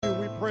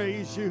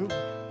praise you.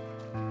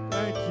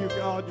 Thank you,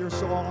 God. You're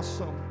so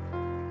awesome.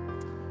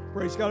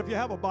 Praise God. If you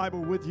have a Bible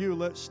with you,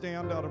 let's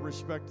stand out of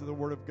respect to the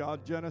Word of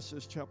God.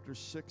 Genesis chapter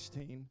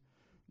 16.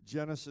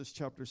 Genesis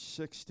chapter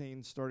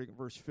 16, starting at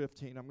verse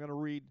 15. I'm going to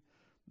read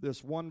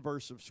this one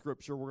verse of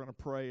Scripture. We're going to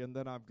pray, and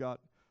then I've got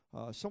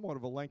somewhat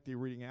of a lengthy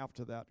reading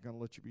after that. I'm going to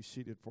let you be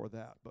seated for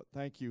that. But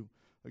thank you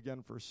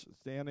again for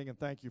standing, and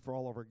thank you for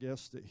all of our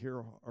guests that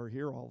are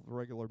here, all the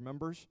regular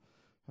members.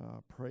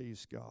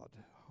 Praise God.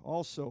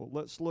 Also,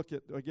 let's look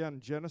at, again,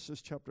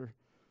 Genesis chapter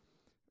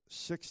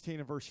 16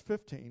 and verse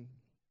 15.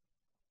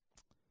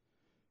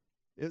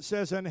 It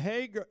says, "And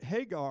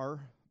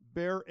Hagar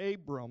bare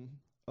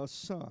Abram a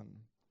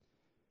son,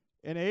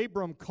 and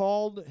Abram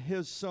called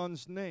his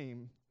son's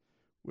name,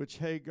 which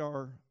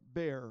Hagar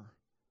bare,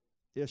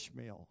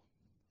 Ishmael."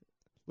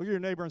 Look at your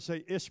neighbor and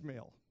say,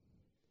 Ishmael.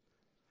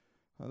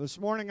 This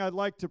morning I'd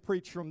like to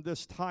preach from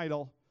this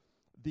title,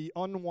 The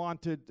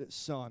Unwanted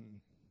Son.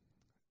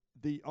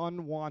 The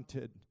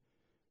Unwanted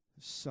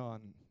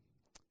Son.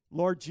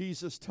 Lord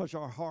Jesus, touch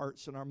our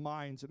hearts and our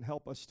minds and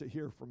help us to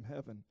hear from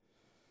heaven.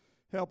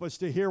 Help us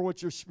to hear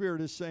what your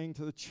Spirit is saying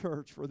to the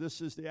church, for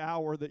this is the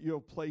hour that you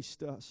have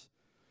placed us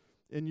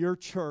in your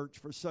church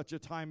for such a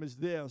time as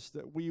this,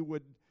 that we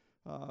would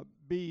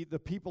be the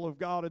people of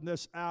God in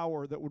this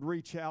hour that would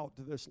reach out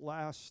to this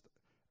last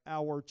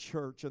hour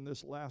church and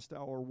this last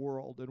hour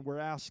world. And we're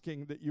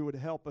asking that you would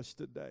help us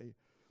today.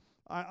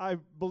 I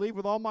believe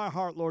with all my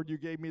heart, Lord, you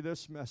gave me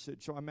this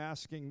message, so I'm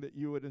asking that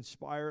you would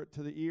inspire it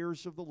to the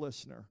ears of the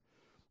listener.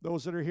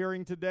 Those that are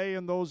hearing today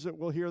and those that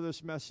will hear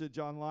this message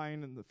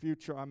online in the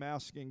future, I'm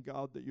asking,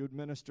 God, that you would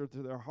minister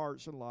to their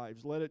hearts and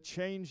lives. Let it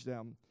change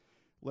them.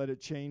 Let it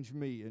change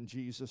me. In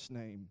Jesus'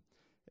 name,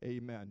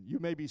 amen. You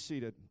may be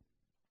seated.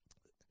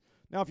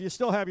 Now, if you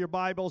still have your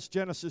Bibles,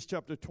 Genesis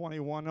chapter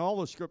 21, all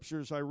the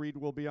scriptures I read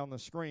will be on the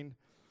screen.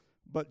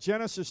 But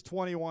Genesis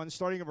 21,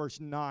 starting at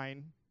verse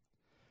 9.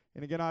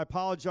 And again, I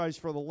apologize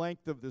for the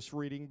length of this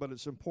reading, but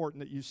it's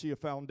important that you see a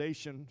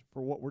foundation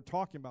for what we're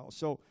talking about.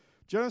 So,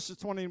 Genesis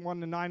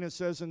 21:9, it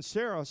says, "And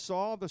Sarah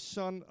saw the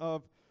son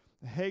of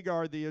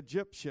Hagar the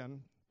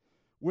Egyptian,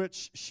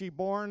 which she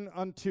born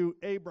unto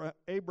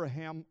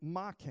Abraham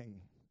mocking."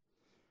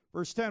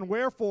 Verse 10,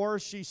 "Wherefore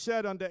she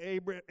said unto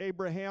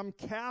Abraham,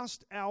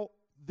 Cast out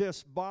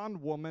this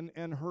bondwoman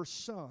and her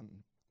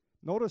son."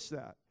 Notice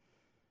that.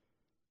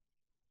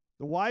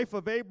 The wife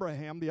of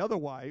Abraham, the other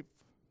wife,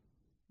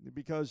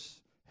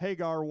 because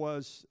Hagar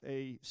was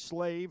a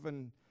slave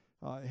and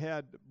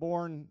had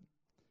borne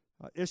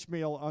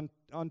Ishmael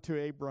unto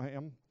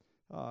Abraham,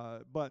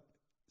 but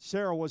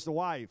Sarah was the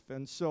wife.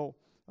 And so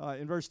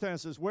in verse 10 it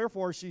says,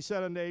 "Wherefore she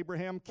said unto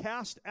Abraham,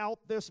 Cast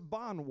out this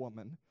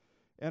bondwoman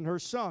and her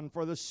son,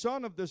 for the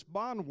son of this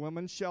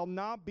bondwoman shall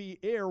not be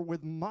heir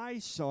with my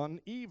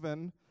son,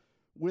 even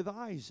with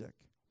Isaac.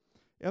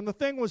 And the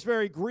thing was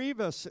very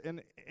grievous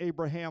in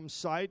Abraham's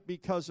sight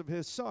because of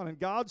his son. And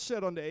God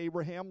said unto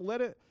Abraham, Let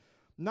it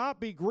not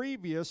be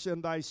grievous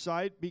in thy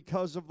sight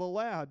because of the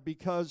lad,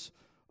 because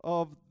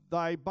of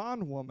thy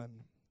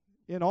bondwoman.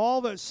 In all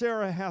that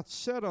Sarah hath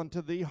said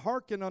unto thee,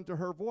 hearken unto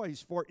her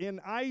voice, for in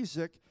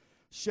Isaac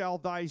shall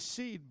thy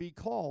seed be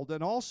called.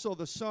 And also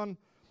the son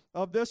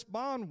of this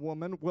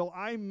bondwoman will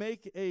I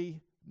make a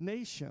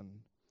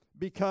nation,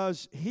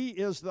 because he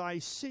is thy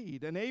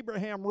seed. And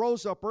Abraham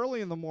rose up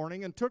early in the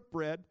morning and took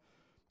bread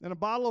and a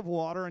bottle of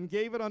water and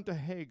gave it unto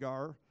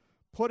Hagar,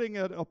 putting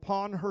it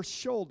upon her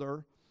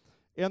shoulder,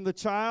 and the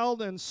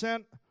child, and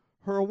sent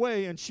her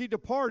away. And she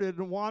departed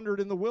and wandered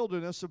in the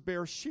wilderness of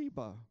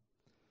Beersheba.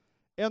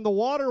 And the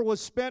water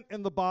was spent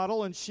in the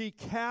bottle, and she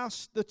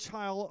cast the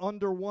child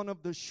under one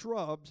of the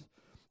shrubs,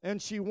 and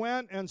she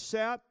went and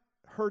sat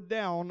her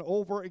down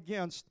over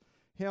against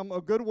him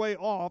a good way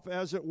off,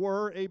 as it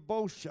were a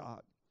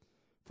bowshot.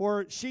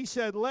 For she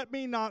said, Let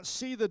me not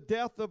see the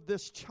death of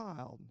this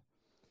child.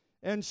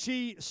 And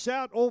she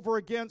sat over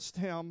against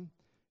him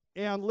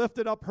and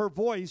lifted up her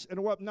voice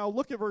and wept. Now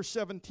look at verse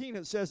 17.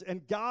 It says,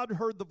 And God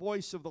heard the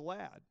voice of the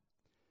lad.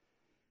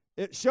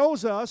 It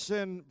shows us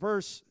in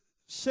verse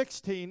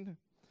 16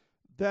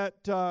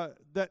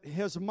 that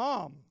his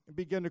mom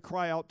began to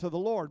cry out to the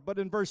Lord. But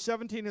in verse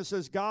 17 it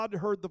says, God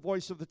heard the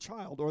voice of the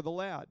child, or the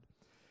lad.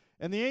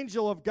 And the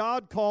angel of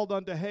God called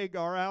unto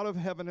Hagar out of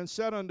heaven and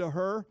said unto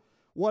her,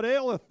 What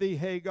aileth thee,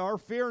 Hagar?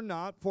 Fear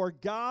not, for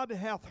God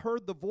hath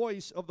heard the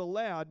voice of the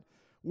lad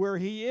where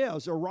he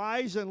is.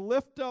 Arise and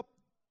lift up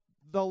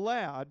the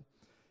lad,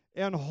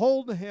 and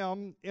hold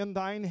him in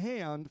thine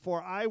hand,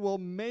 for I will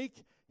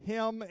make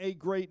him a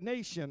great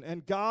nation.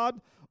 And God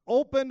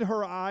opened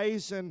her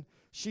eyes, and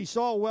she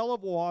saw a well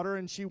of water,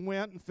 and she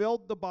went and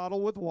filled the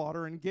bottle with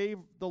water, and gave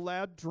the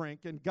lad drink.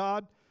 And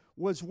God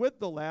was with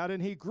the lad,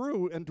 and he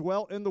grew and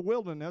dwelt in the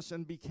wilderness,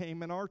 and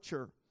became an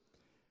archer.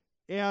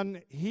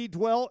 And he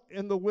dwelt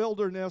in the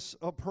wilderness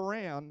of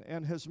Paran,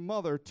 and his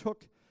mother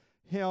took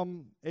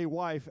him a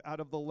wife out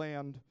of the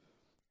land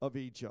of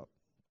Egypt.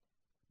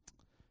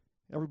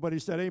 Everybody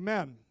said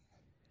amen.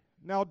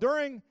 Now,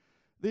 during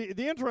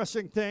the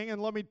interesting thing,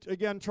 and let me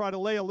again try to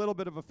lay a little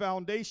bit of a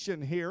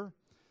foundation here,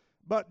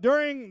 But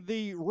during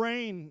the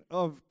reign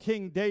of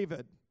King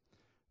David,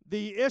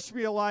 the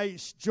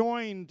Ishmaelites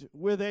joined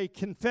with a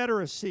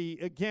confederacy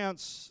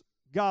against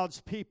God's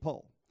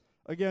people,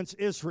 against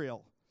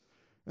Israel.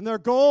 And their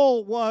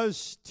goal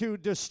was to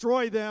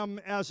destroy them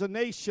as a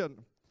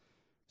nation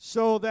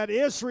so that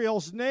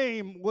Israel's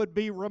name would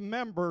be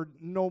remembered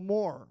no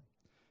more.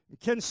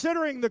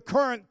 Considering the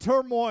current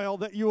turmoil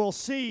that you will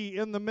see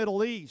in the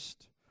Middle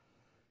East,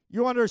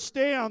 you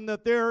understand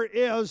that there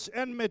is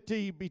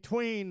enmity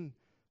between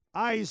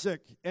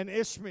Isaac and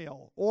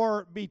Ishmael,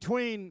 or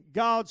between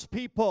God's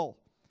people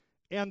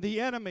and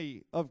the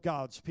enemy of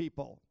God's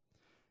people.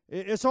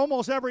 It's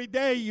almost every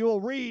day you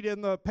will read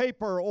in the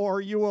paper or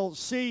you will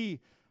see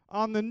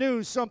on the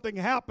news something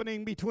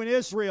happening between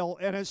Israel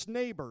and its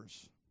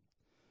neighbors.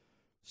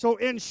 So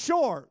in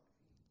short,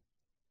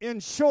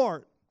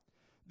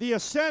 the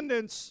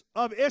ascendants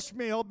of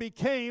Ishmael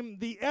became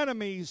the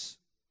enemies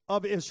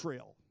of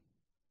Israel.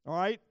 All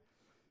right?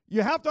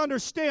 You have to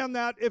understand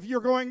that if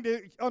you're going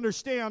to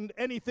understand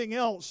anything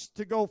else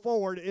to go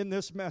forward in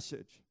this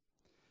message.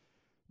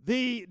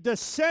 The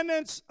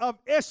descendants of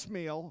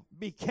Ishmael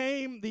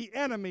became the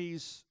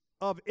enemies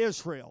of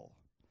Israel.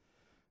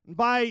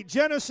 By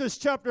Genesis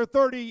chapter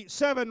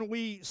 37,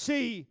 we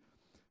see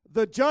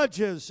the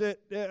judges.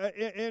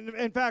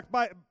 In fact,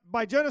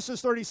 by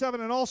Genesis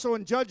 37 and also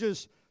in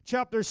Judges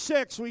chapter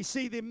 6, we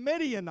see the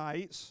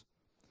Midianites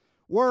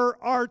were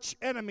arch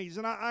enemies.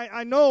 And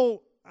I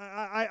know,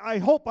 I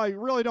hope I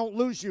really don't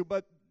lose you,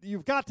 but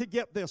you've got to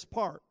get this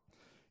part.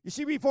 You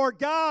see, before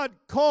God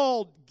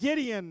called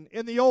Gideon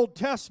in the Old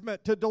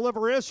Testament to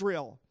deliver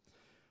Israel,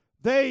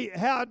 they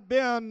had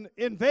been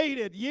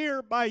invaded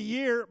year by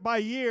year by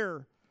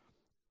year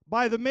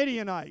by the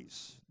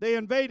Midianites. They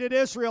invaded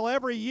Israel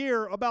every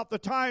year about the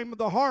time of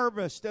the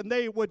harvest, and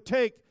they would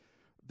take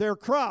their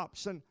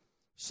crops. And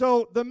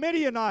so the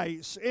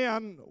Midianites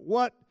and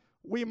what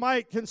we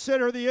might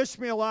consider the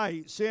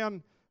Ishmaelites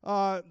and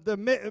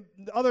the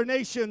other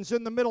nations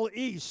in the Middle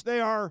East,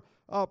 they are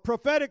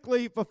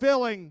prophetically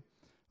fulfilling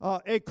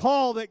a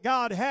call that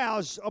God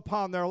has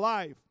upon their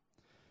life.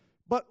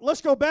 But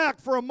let's go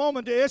back for a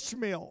moment to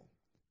Ishmael.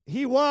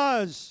 He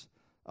was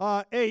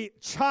a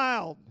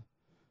child,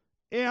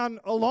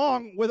 and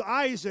along with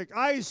Isaac,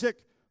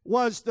 Isaac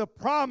was the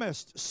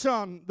promised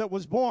son that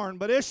was born,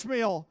 but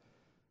Ishmael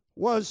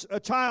was a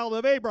child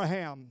of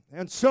Abraham,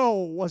 and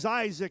so was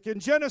Isaac.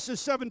 In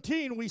Genesis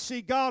 17, we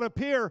see God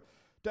appear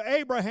to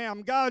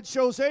Abraham. God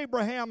shows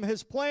Abraham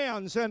his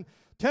plans and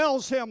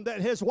tells him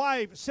that his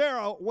wife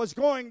Sarah was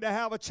going to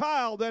have a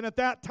child, and at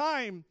that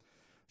time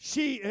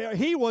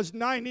he was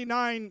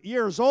 99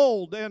 years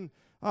old, and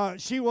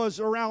she was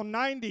around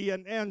 90,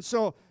 and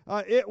so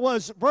it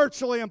was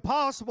virtually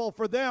impossible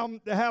for them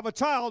to have a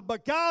child.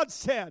 But God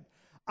said,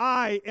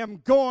 I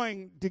am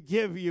going to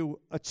give you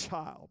a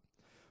child.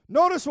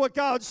 Notice what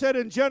God said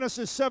in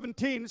Genesis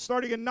 17,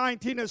 starting in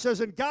 19. It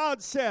says, and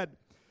God said,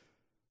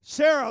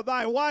 Sarah,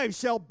 thy wife,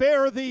 shall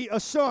bear thee a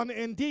son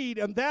indeed,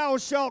 and thou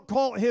shalt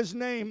call his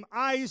name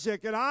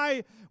Isaac, and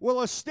I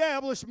will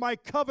establish my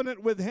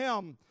covenant with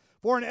him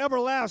for an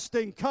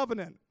everlasting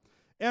covenant,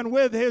 and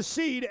with his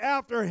seed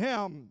after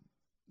him.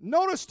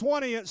 Notice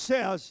 20, it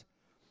says,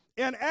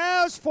 and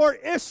as for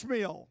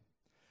Ishmael,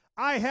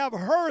 I have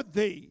heard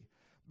thee.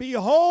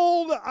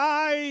 Behold,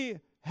 I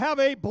have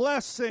a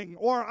blessing,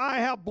 or I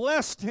have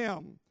blessed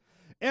him,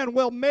 and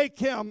will make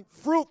him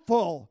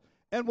fruitful,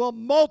 and will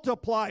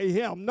multiply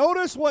him.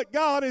 Notice what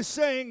God is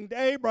saying to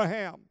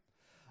Abraham.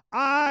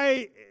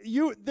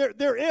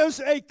 There is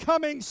a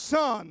coming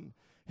son.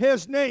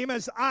 His name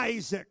is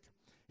Isaac.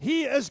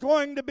 He is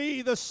going to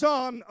be the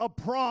son of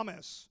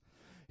promise.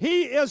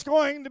 He is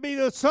going to be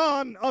the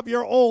son of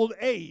your old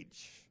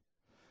age.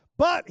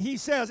 But he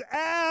says,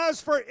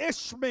 as for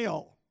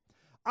Ishmael,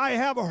 I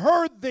have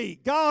heard thee.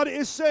 God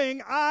is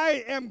saying,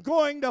 I am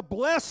going to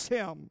bless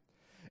him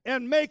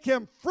and make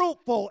him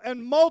fruitful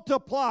and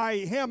multiply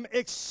him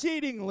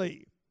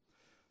exceedingly.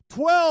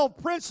 12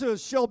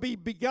 princes shall he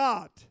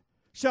beget,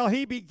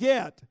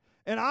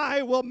 and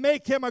I will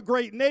make him a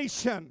great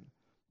nation.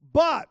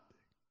 But,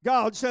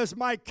 God says,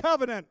 my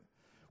covenant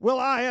will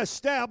I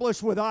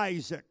establish with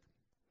Isaac,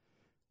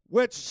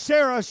 which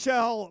Sarah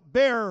shall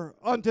bear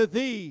unto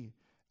thee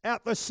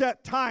at the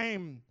set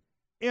time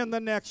in the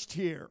next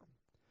year.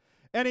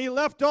 And he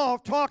left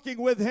off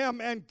talking with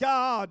him, and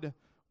God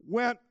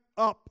went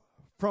up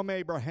from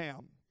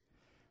Abraham.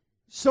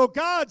 So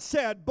God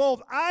said,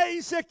 both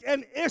Isaac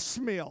and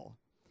Ishmael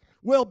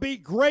will be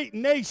great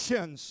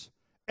nations,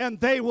 and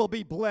they will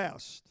be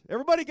blessed.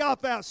 Everybody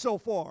got that so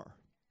far?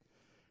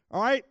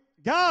 All right?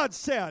 God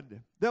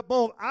said that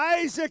both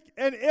Isaac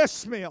and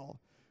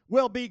Ishmael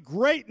will be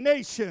great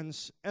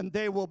nations, and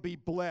they will be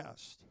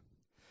blessed.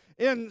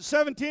 In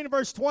 17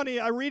 verse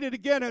 20, I read it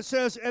again. It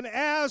says, and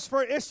as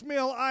for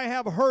Ishmael, I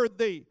have heard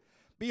thee.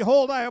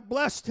 Behold, I have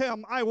blessed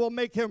him. I will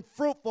make him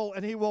fruitful,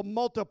 and he will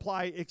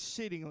multiply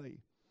exceedingly.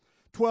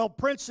 12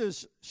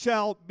 princes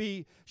shall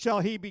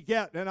he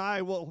beget, and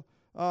I will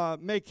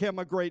make him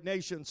a great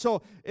nation.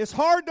 So it's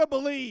hard to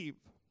believe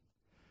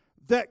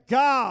that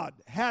God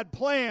had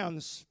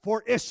plans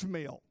for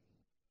Ishmael.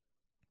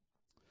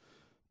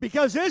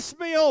 Because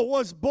Ishmael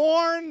was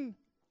born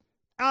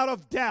out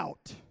of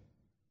doubt.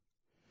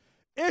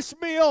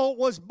 Ishmael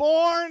was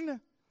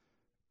born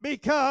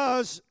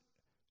because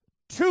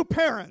two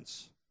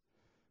parents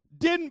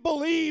didn't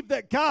believe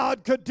that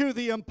God could do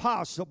the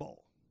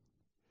impossible.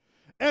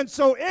 And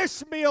so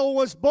Ishmael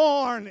was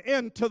born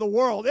into the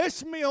world.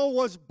 Ishmael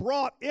was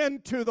brought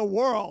into the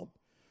world.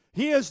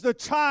 He is the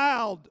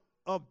child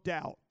of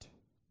doubt.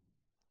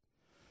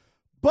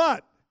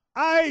 But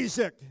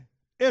Isaac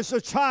is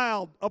the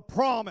child of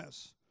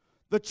promise,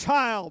 the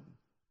child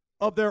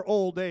of their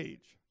old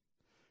age.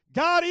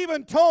 God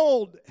even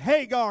told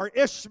Hagar,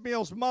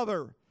 Ishmael's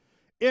mother,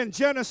 in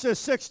Genesis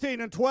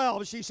 16 and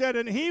 12, she said,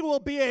 and he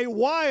will be a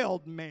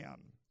wild man.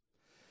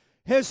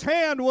 His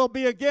hand will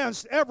be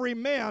against every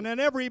man, and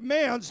every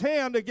man's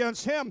hand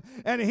against him.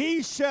 And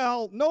he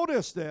shall,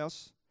 notice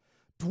this,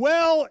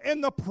 dwell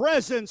in the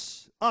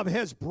presence of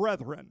his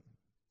brethren.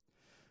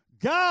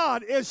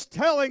 God is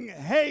telling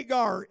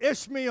Hagar,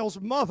 Ishmael's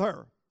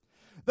mother,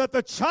 that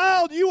the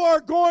child you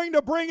are going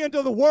to bring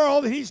into the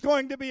world, he's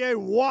going to be a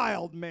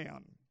wild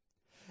man.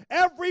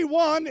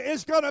 Everyone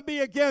is going to be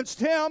against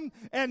him,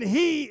 and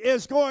he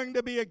is going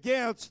to be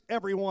against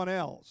everyone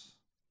else.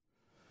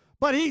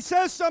 But he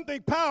says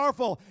something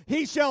powerful.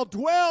 He shall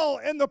dwell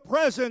in the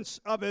presence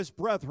of his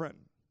brethren.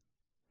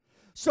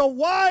 So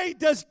why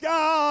does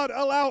God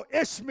allow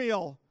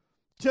Ishmael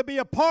to be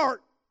a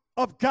part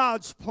of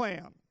God's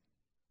plan?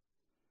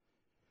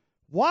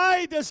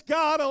 Why does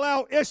God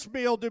allow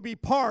Ishmael to be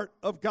part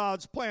of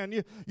God's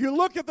plan? You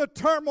look at the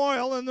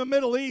turmoil in the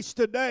Middle East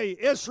today,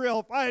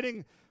 Israel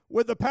fighting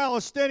with the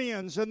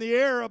Palestinians and the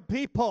Arab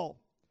people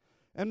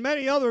and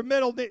many other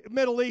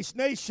Middle East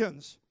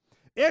nations.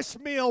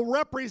 Ishmael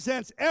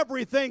represents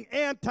everything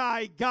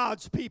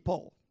anti-God's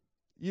people.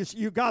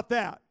 You got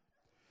that?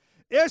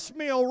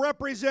 Ishmael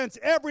represents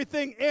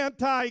everything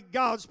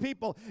anti-God's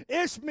people.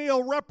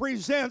 Ishmael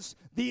represents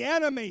the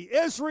enemy.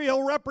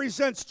 Israel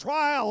represents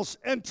trials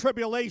and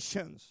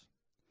tribulations.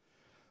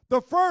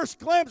 The first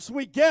glimpse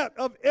we get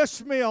of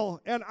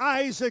Ishmael and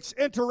Isaac's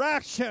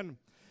interaction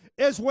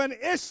is when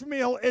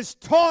Ishmael is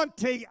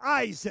taunting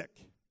Isaac.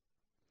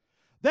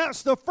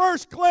 That's the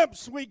first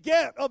glimpse we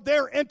get of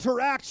their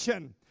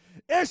interaction.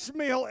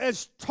 Ishmael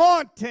is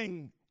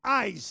taunting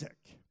Isaac.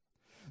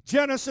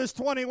 Genesis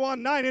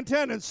 21, 9 and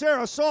 10, and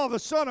Sarah saw the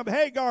son of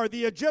Hagar,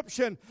 the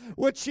Egyptian,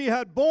 which she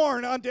had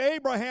borne unto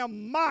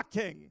Abraham,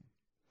 mocking.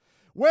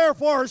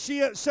 Wherefore she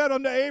had said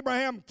unto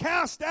Abraham,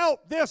 cast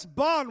out this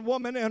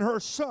bondwoman and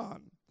her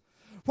son,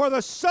 for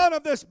the son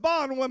of this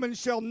bondwoman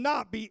shall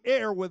not be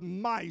heir with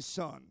my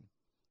son,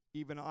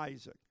 even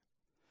Isaac.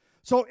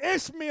 So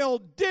Ishmael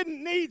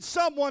didn't need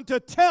someone to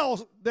tell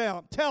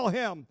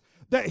him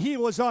that he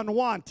was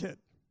unwanted.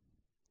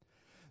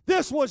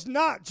 This was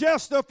not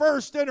just the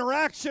first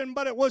interaction,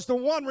 but it was the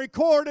one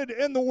recorded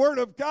in the Word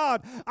of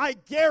God. I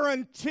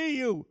guarantee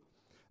you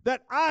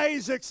that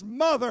Isaac's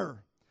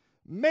mother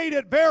made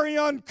it very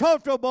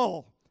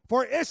uncomfortable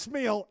for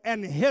Ishmael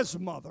and his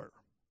mother.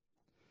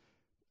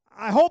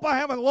 I hope I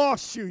haven't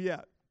lost you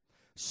yet.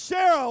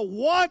 Sarah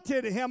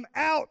wanted him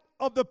out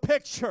of the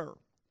picture.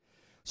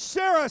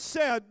 Sarah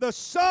said, the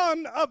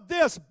son of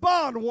this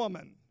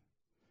bondwoman.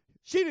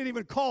 She didn't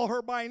even call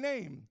her by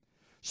name.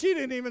 She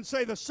didn't even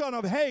say the son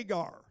of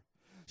Hagar.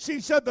 She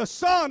said the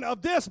son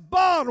of this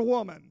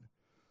bondwoman.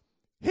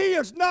 He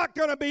is not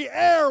going to be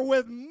heir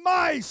with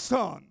my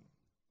son.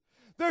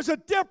 There's a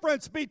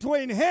difference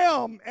between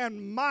him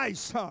and my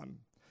son.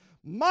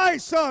 My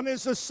son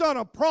is the son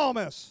of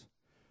promise.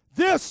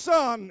 This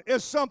son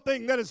is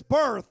something that is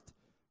birthed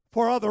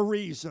for other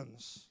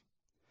reasons.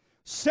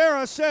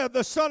 Sarah said,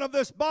 the son of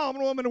this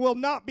bondwoman will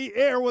not be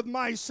heir with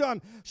my son.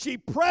 She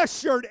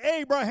pressured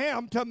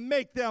Abraham to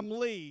make them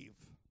leave.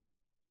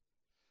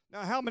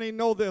 Now, how many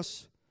know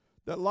this,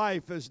 that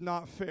life is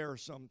not fair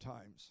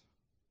sometimes?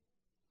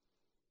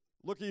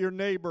 Look at your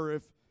neighbor.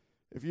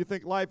 If you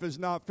think life is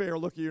not fair,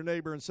 look at your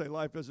neighbor and say,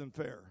 life isn't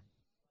fair.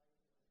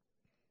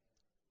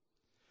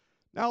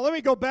 Now, let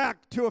me go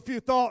back to a few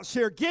thoughts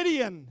here.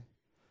 Gideon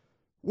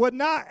would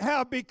not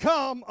have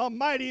become a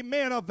mighty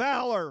man of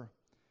valor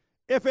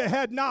if it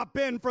had not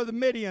been for the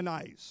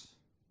Midianites.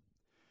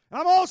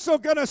 I'm also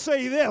going to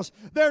say this.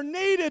 There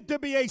needed to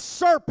be a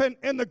serpent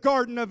in the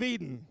Garden of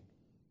Eden.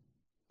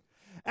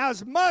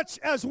 As much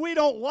as we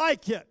don't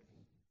like it,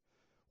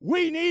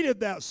 we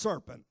needed that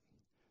serpent.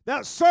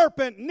 That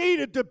serpent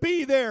needed to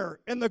be there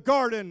in the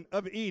Garden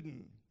of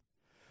Eden.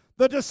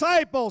 The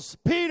disciples,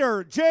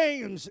 Peter,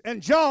 James,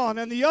 and John,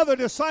 and the other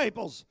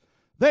disciples,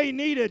 they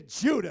needed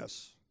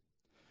Judas.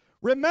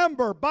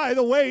 Remember, by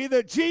the way,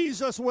 that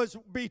Jesus was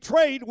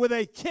betrayed with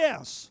a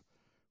kiss,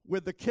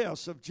 with the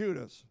kiss of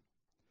Judas.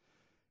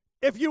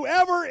 If you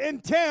ever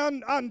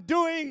intend on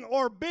doing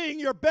or being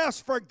your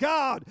best for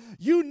God,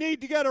 you need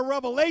to get a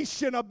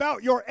revelation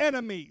about your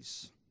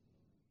enemies.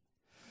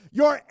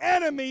 Your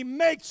enemy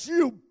makes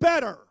you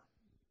better.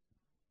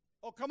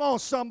 Oh, come on,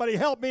 somebody,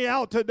 help me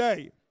out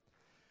today.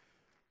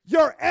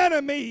 Your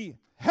enemy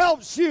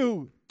helps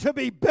you to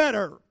be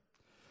better.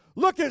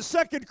 Look at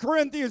 2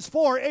 Corinthians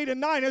 4, 8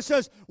 and 9. It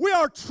says, we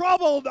are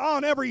troubled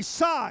on every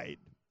side,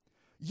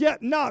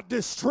 yet not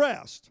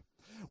distressed.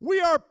 We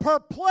are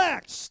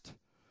perplexed,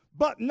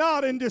 but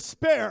not in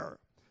despair.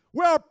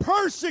 We are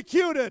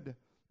persecuted,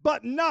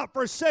 but not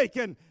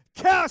forsaken.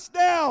 Cast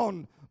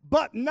down,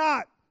 but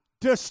not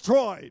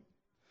destroyed.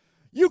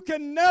 You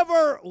can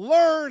never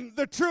learn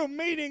the true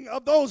meaning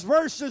of those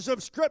verses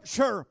of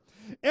Scripture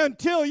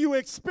until you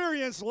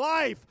experience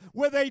life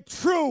with a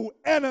true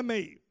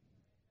enemy.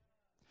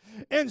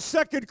 In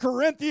 2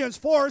 Corinthians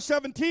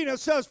 4:17 it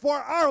says, for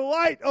our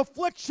light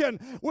affliction,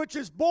 which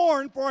is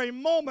born for a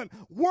moment,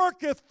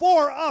 worketh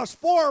for us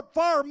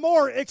far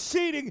more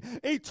exceeding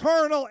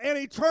eternal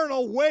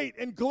weight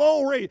and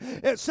glory.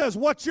 It says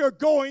what you're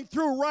going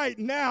through right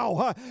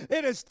now,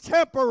 it is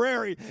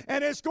temporary,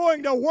 and it's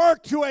going to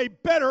work to a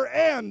better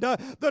end.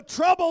 The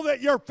trouble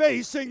that you're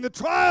facing, the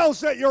trials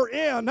that you're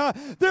in,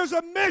 there's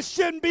a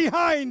mission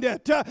behind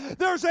it.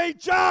 There's a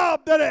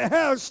job that it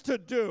has to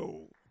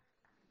do.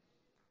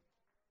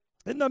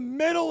 In the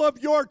middle of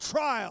your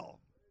trial,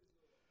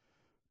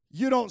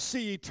 you don't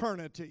see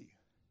eternity.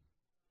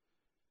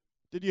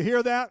 Did you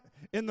hear that?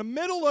 In the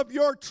middle of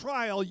your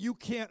trial, you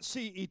can't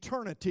see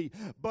eternity.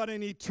 But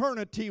in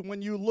eternity,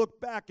 when you look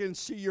back and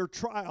see your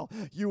trial,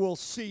 you will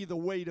see the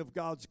weight of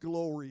God's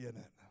glory in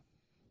it.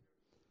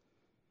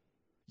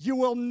 You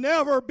will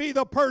never be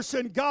the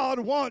person God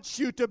wants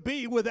you to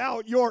be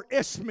without your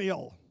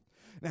Ishmael.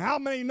 Now, how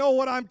many know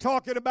what I'm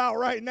talking about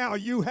right now?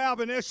 You have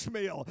an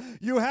Ishmael.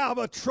 You have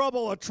a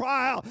trouble, a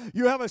trial.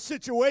 You have a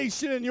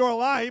situation in your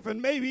life, and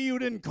maybe you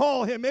didn't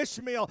call him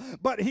Ishmael,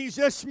 but he's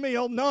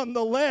Ishmael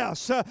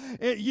nonetheless.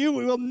 You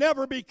will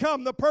never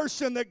become the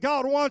person that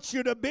God wants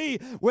you to be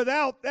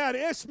without that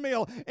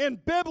Ishmael. In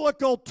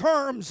biblical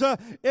terms,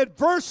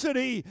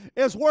 adversity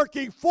is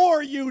working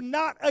for you,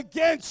 not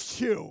against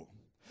you.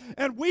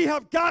 And we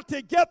have got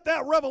to get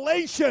that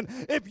revelation.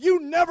 If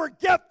you never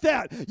get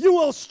that, you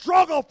will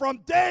struggle from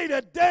day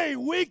to day,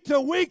 week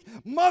to week,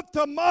 month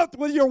to month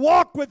with your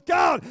walk with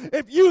God.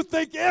 If you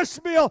think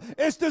Ishmael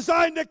is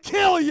designed to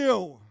kill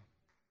you,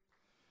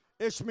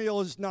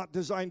 Ishmael is not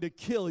designed to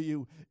kill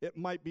you. It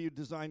might be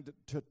designed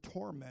to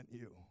torment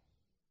you.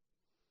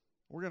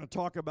 We're going to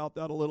talk about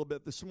that a little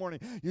bit this morning.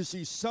 You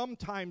see,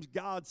 sometimes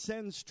God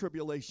sends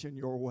tribulation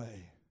your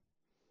way.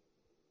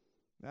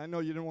 I know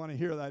you didn't want to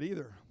hear that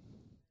either.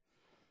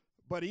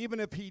 But even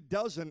if he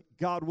doesn't,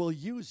 God will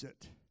use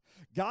it.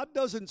 God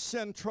doesn't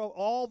send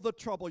all the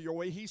trouble your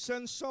way. He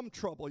sends some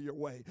trouble your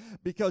way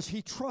because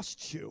he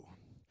trusts you.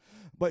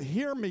 But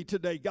hear me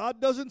today, God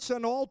doesn't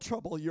send all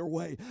trouble your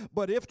way.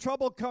 But if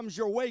trouble comes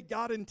your way,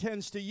 God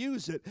intends to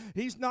use it.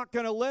 He's not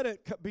going to let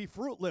it be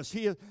fruitless.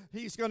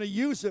 He's going to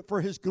use it for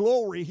his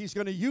glory. He's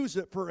going to use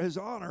it for his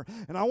honor.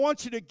 And I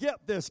want you to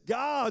get this.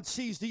 God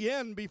sees the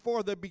end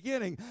before the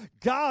beginning.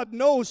 God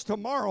knows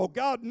tomorrow.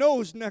 God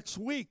knows next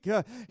week.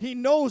 He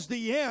knows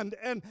the end.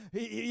 And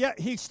yet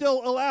he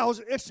still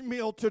allows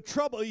Ishmael to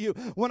trouble you.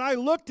 When I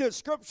looked at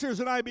scriptures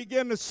and I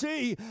began to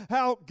see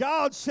how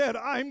God said,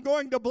 I'm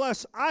going to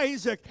bless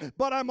Isaac,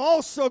 but I'm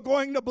also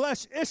going to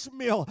bless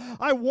Ishmael.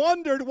 I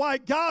wondered why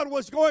God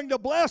was going to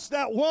bless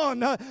that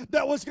one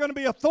that was going to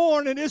be a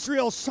thorn in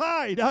Israel's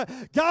side.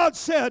 God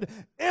said,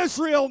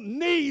 Israel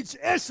needs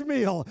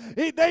Ishmael.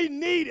 They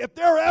need, if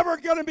they're ever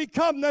going to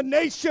become the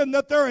nation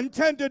that they're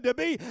intended to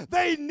be,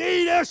 they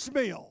need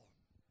Ishmael.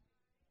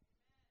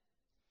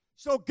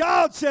 So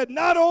God said,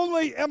 not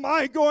only am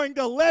I going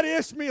to let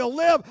Ishmael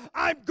live,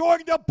 I'm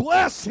going to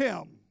bless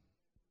him.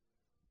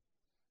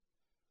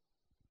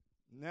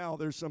 Now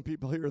there's some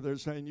people here that are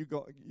saying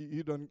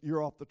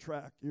you're off the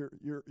track.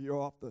 You're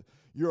off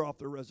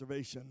the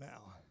reservation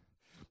now.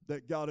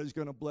 That God is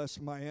going to bless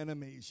my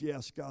enemies.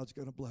 Yes, God's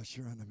going to bless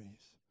your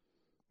enemies.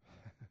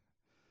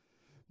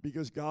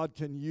 Because God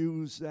can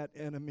use that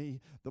enemy.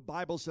 The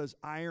Bible says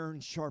iron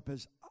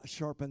sharpens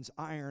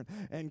iron,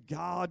 and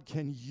God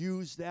can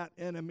use that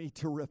enemy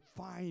to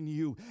refine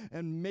you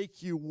and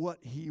make you what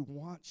he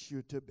wants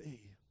you to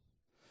be.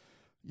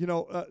 You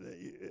know,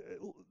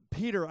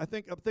 Peter, I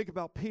think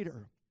about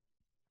Peter.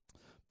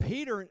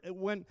 Peter,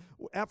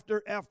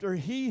 after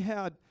he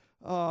had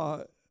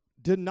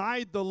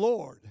denied the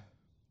Lord,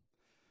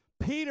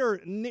 Peter,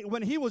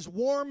 when he was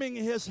warming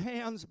his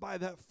hands by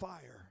that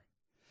fire,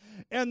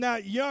 and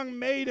that young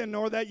maiden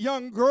or that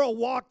young girl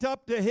walked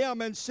up to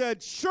him and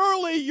said,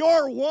 surely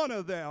you're one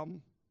of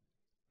them.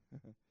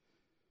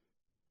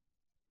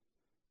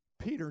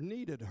 Peter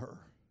needed her.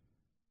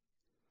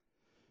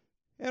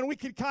 And we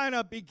could kind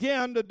of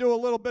begin to do a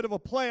little bit of a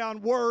play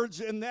on words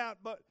in that,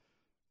 but,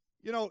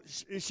 you know,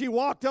 she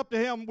walked up to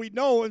him, we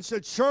know, and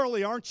said,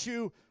 surely aren't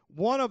you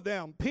one of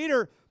them?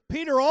 Peter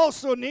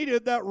also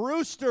needed that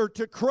rooster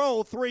to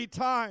crow 3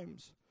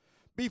 times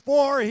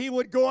before he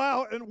would go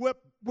out and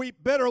weep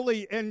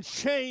bitterly and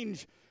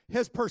change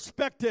his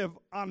perspective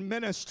on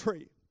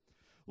ministry.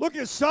 Look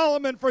at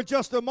Solomon for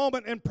just a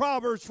moment in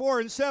Proverbs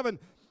 4:7.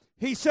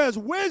 He says,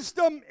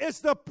 wisdom is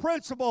the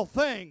principal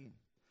thing.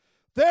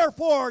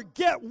 Therefore,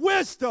 get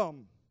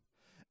wisdom,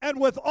 and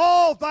with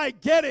all thy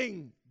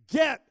getting,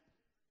 get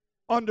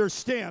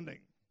understanding.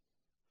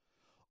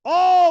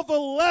 All the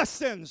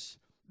lessons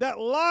that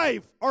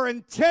life are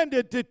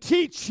intended to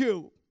teach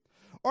you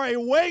are a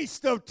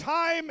waste of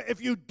time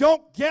if you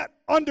don't get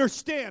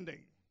understanding.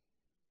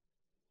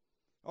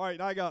 All right,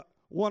 I got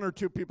one or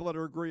two people that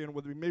are agreeing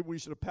with me. Maybe we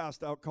should have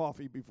passed out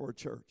coffee before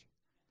church.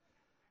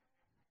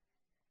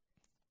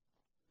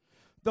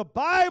 The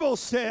Bible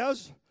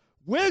says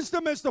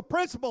wisdom is the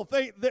principal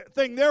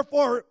thing,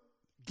 therefore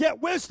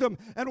get wisdom,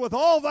 and with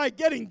all thy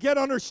getting, get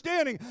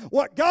understanding.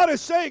 What God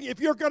is saying,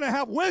 if you're going to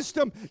have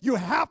wisdom, you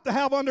have to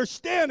have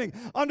understanding.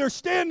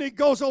 Understanding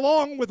goes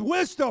along with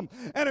wisdom.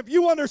 And if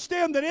you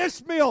understand that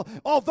Ishmael,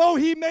 although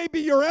he may be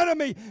your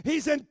enemy,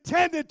 he's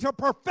intended to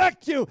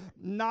perfect you,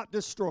 not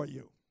destroy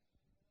you.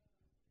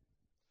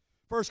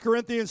 1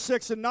 Corinthians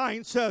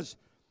 6:9 says,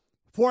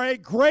 for a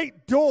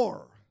great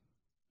door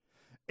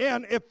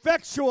and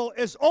effectual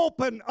is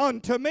open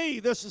unto me.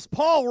 This is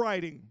Paul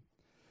writing.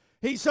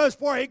 He says,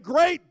 for a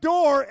great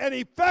door and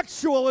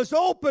effectual is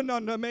open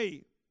unto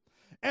me.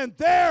 And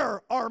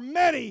there are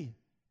many,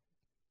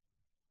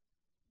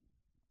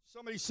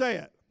 somebody say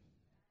it,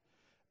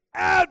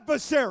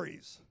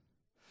 adversaries.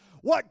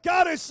 What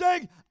God is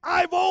saying,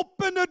 I've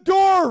opened a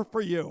door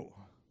for you.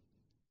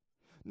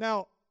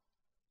 Now,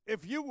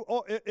 if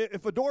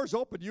a door is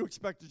open, you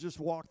expect to just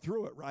walk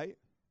through it, right?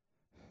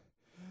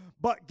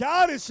 But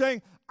God is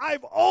saying,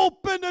 I've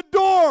opened a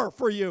door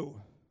for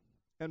you.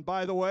 And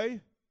by the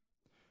way,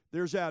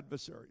 there's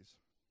adversaries.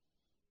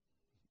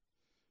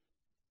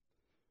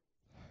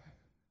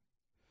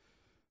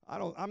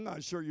 I'm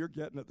not sure you're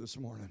getting it this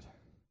morning.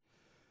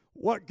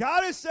 What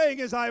God is saying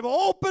is, I've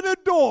opened a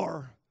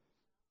door,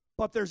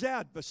 but there's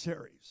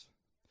adversaries.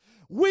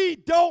 We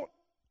don't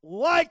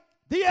like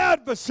the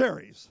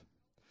adversaries.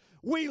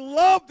 We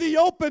love the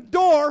open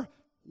door.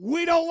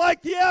 We don't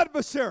like the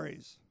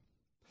adversaries.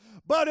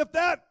 But if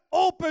that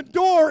open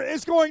door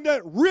is going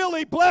to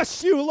really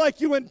bless you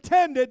like you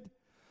intended,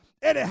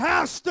 it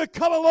has to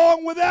come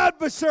along with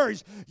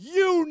adversaries.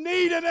 You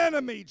need an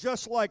enemy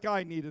just like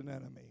I need an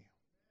enemy.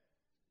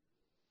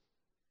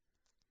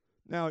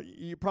 Now,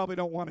 you probably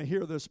don't want to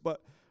hear this,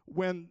 but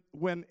when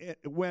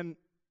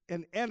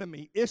an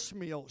enemy,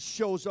 Ishmael,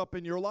 shows up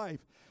in your life,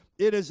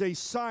 it is a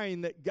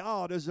sign that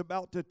God is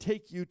about to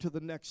take you to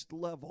the next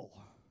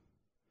level.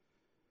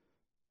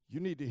 You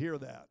need to hear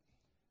that.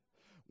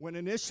 When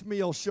an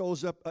Ishmael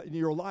shows up in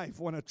your life,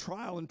 when a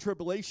trial and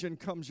tribulation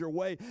comes your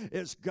way,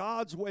 it's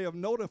God's way of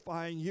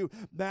notifying you,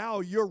 now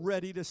you're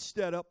ready to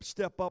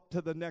step up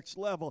to the next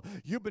level.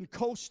 You've been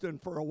coasting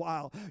for a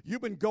while.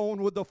 You've been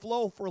going with the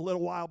flow for a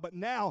little while, but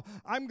now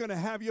I'm going to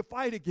have you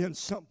fight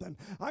against something.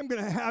 I'm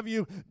going to have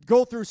you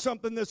go through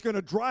something that's going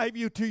to drive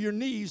you to your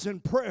knees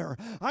in prayer.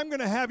 I'm going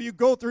to have you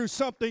go through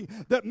something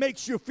that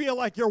makes you feel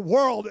like your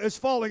world is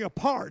falling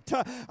apart.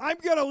 I'm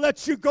going to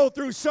let you go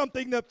through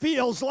something that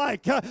feels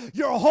like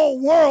your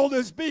whole world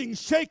is being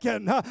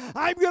shaken.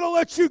 I'm going to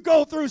let you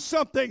go through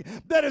something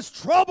that is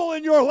trouble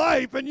in your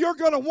life, and you're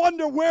going to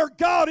wonder where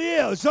God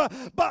is.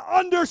 But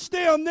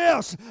understand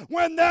this,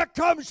 when that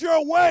comes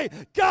your way,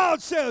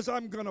 God says,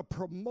 I'm going to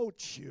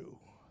promote you.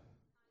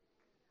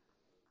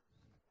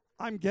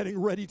 I'm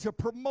getting ready to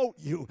promote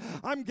you.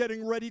 I'm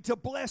getting ready to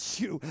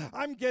bless you.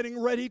 I'm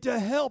getting ready to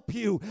help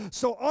you.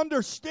 So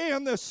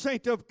understand this,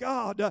 saint of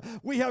God.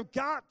 We have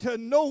got to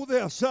know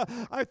this.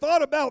 I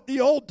thought about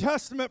the Old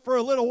Testament for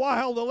a little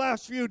while the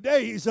last few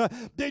days.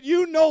 Did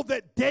you know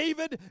that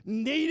David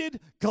needed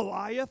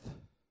Goliath?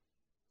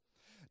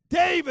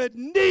 David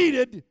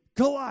needed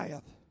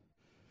Goliath.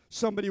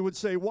 Somebody would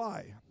say,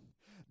 why?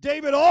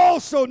 David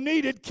also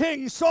needed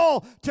King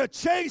Saul to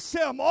chase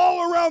him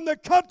all around the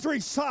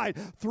countryside,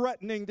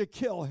 threatening to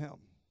kill him.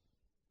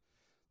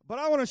 But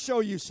I want to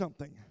show you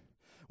something.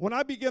 When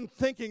I began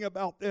thinking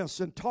about this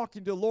and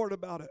talking to the Lord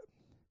about it,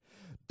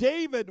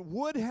 David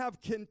would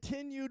have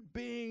continued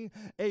being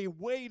a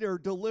waiter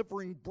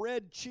delivering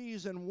bread,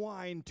 cheese, and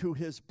wine to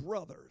his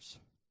brothers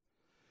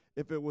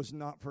if it was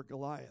not for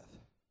Goliath.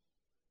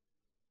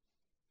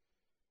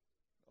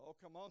 Oh,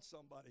 come on,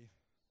 somebody.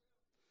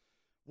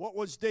 What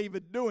was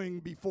David doing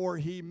before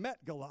he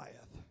met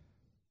Goliath?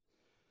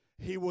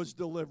 He was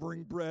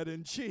delivering bread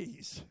and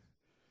cheese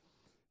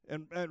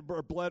and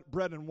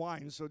bread and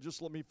wine. So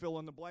just let me fill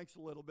in the blanks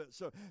a little bit.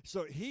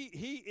 So he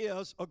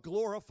is a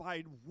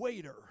glorified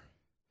waiter.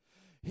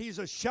 He's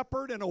a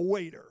shepherd and a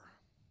waiter.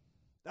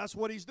 That's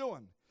what he's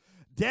doing.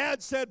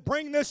 Dad said,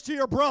 bring this to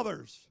your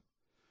brothers.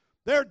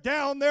 They're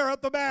down there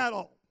at the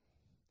battle.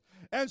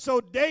 And so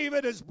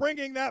David is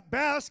bringing that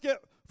basket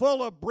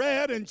full of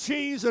bread and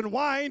cheese and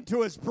wine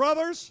to his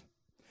brothers.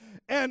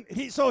 And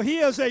he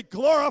is a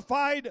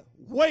glorified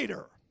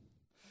waiter.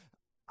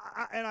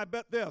 And I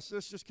bet this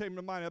just came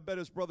to mind, I bet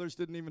his brothers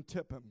didn't even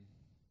tip him.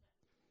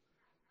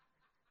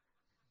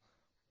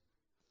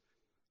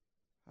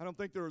 I don't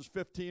think there was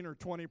 15 or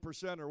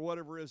 20% or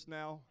whatever it is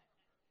now.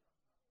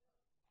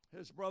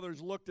 His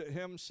brothers looked at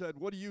him and said,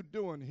 what are you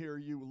doing here,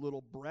 you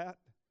little brat?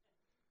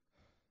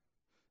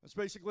 That's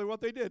basically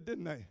what they did,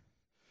 didn't they?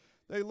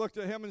 They looked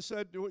at him and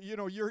said, you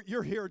know,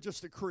 you're here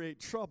just to create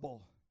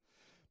trouble.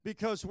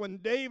 Because when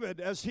David,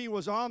 as he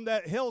was on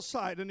that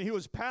hillside and he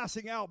was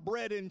passing out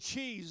bread and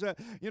cheese,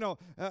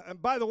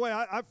 and by the way,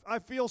 I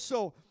feel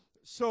so,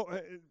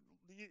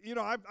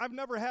 I've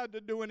never had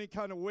to do any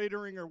kind of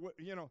waitering or,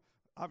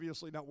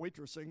 obviously not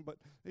waitressing, but,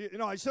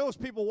 I see those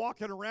people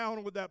walking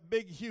around with that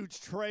big,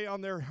 huge tray on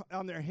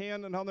their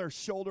hand and on their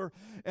shoulder,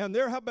 and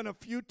there have been a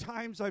few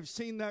times I've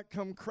seen that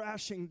come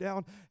crashing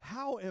down.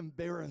 How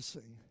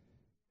embarrassing.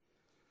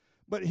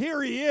 But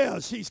here he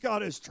is. He's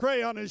got his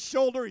tray on his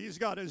shoulder. He's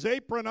got his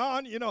apron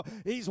on.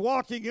 He's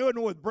walking in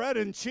with bread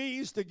and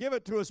cheese to give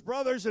it to his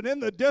brothers. And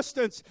in the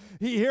distance,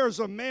 he hears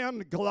a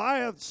man,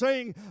 Goliath,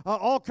 saying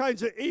all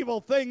kinds of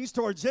evil things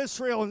towards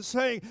Israel and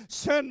saying,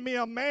 send me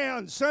a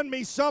man. Send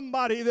me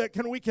somebody that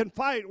we can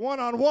fight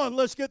one-on-one.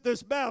 Let's get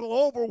this battle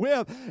over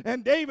with.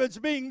 And David's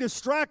being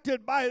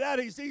distracted by that.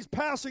 He's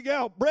passing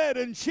out bread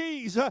and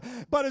cheese.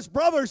 But his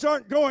brothers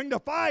aren't going to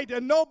fight,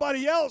 and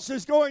nobody else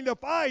is going to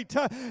fight.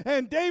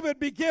 And David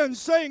begins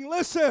saying,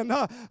 listen,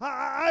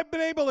 I've been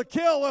able to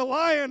kill a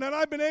lion and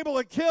I've been able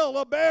to kill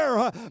a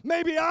bear.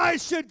 Maybe I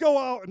should go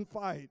out and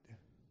fight.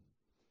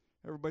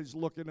 Everybody's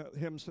looking at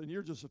him saying,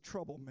 you're just a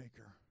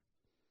troublemaker.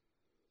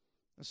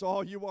 That's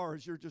all you are,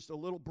 is you're just a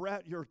little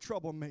brat. You're a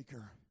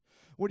troublemaker.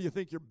 What do you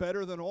think? You're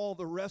better than all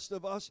the rest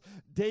of us?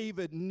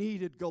 David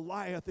needed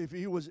Goliath if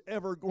he was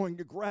ever going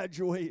to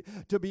graduate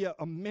to be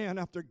a man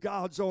after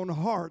God's own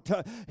heart.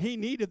 He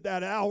needed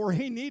that hour.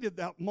 He needed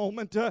that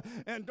moment.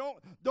 And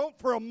don't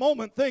for a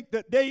moment think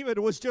that David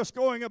was just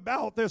going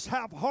about this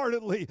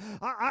half-heartedly.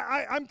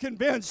 I'm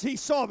convinced he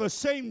saw the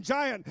same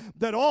giant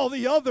that all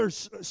the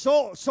others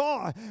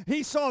saw.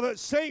 He saw that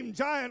same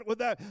giant with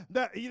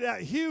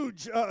that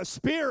huge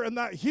spear and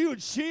that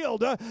huge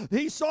shield.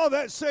 He saw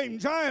that same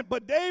giant,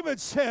 but David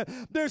said,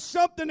 there's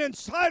something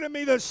inside of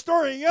me that's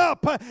stirring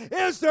up.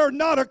 Is there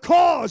not a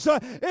cause?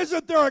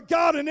 Isn't there a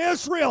God in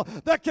Israel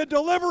that can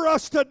deliver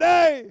us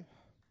today?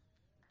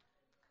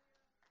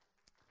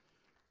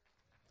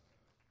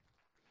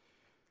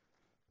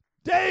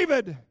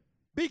 David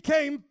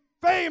became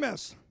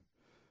famous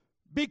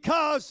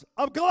because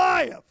of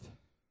Goliath.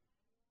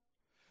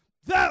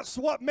 That's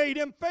what made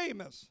him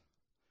famous,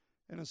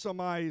 and in some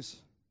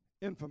eyes,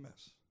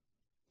 infamous.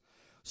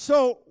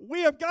 So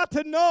we have got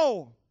to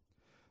know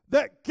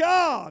that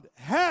God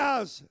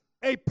has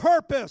a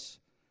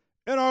purpose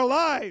in our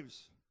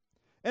lives.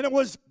 And it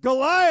was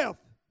Goliath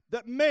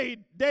that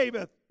made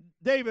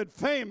David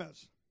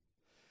famous.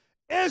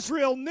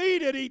 Israel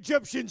needed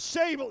Egyptian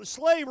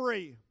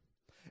slavery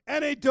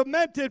and a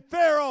demented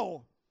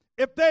Pharaoh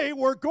if they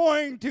were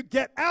going to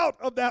get out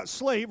of that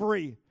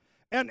slavery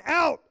and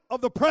out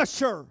of the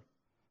pressure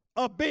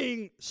of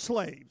being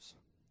slaves.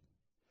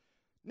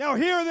 Now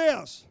hear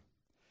this.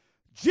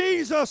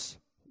 Jesus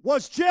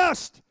was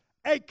just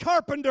a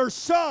carpenter's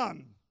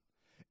son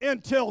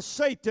until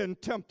Satan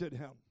tempted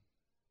him.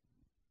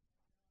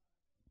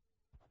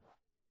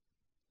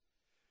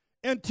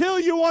 Until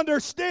you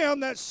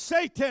understand that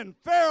Satan,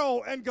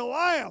 Pharaoh, and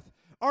Goliath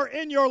are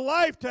in your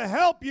life to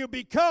help you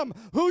become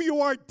who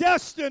you are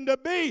destined to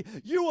be,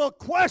 you will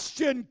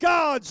question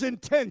God's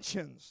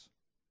intentions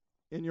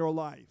in your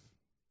life.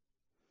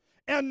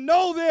 And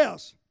know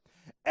this,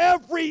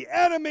 every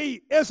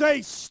enemy is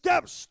a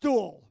step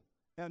stool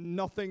and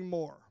nothing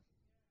more.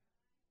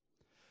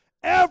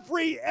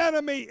 Every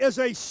enemy is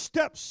a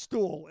step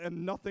stool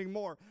and nothing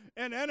more.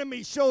 An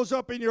enemy shows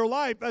up in your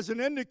life as an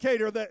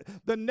indicator that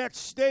the next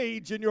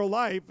stage in your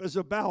life is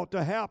about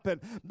to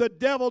happen. The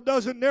devil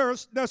doesn't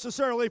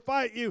necessarily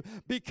fight you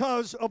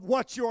because of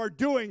what you are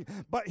doing,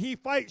 but he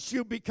fights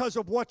you because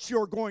of what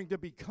you're going to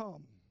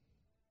become.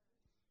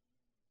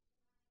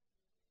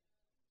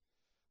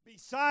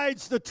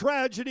 Besides the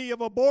tragedy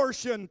of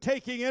abortion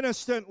taking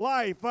innocent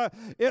life,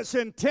 its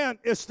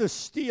intent is to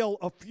steal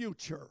a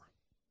future.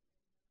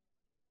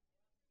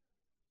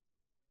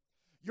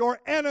 Your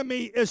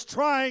enemy is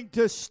trying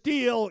to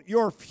steal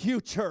your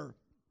future.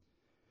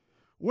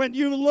 When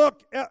you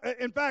look,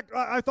 in fact,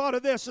 I thought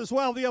of this as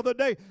well the other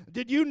day.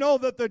 Did you know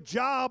that the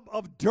job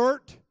of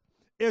dirt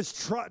is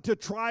to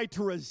try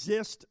to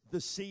resist the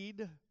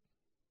seed?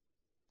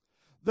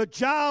 The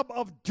job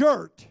of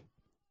dirt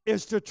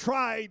is to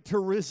try to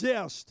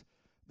resist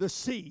the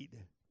seed.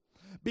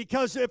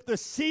 Because if the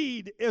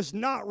seed is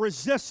not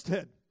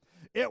resisted,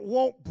 it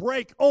won't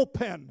break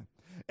open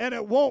and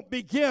it won't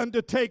begin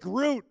to take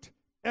root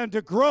and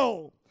to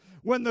grow.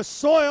 When the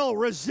soil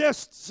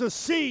resists the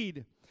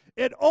seed,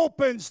 it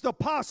opens the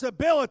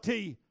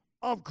possibility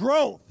of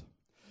growth.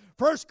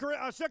 2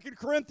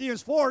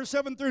 Corinthians 4,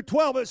 7 through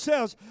 12, it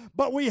says,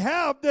 but we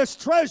have this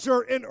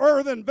treasure in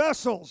earthen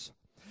vessels,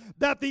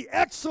 that the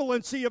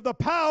excellency of the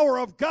power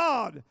of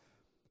God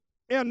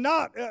and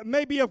not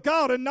may be of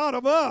God and not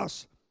of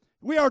us.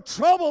 We are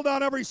troubled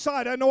on every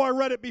side. I know I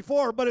read it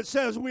before, but it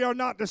says we are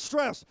not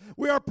distressed.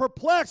 We are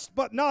perplexed,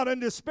 but not in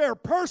despair.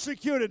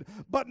 Persecuted,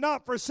 but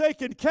not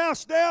forsaken.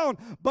 Cast down,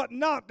 but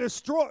not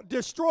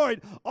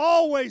destroyed.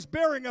 Always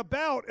bearing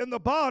about in the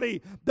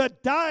body the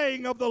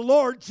dying of the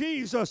Lord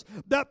Jesus,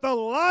 that the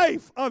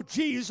life of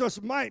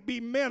Jesus might be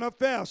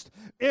manifest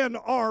in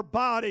our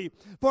body.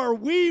 For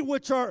we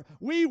which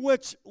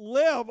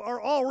live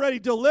are already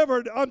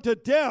delivered unto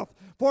death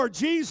for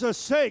Jesus'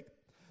 sake,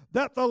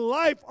 that the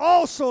life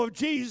also of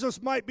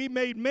Jesus might be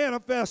made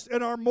manifest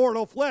in our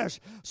mortal flesh.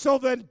 So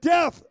then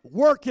death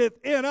worketh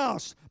in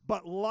us,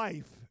 but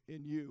life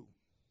in you.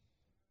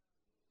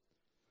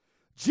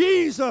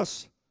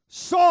 Jesus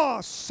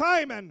saw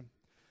Simon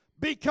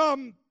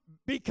becoming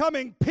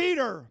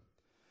Peter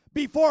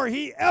before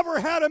he ever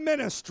had a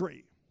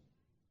ministry.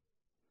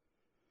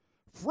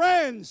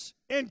 Friends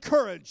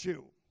encourage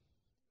you.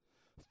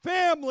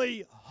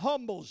 Family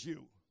humbles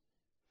you.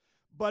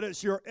 But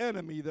it's your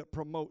enemy that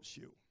promotes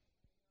you.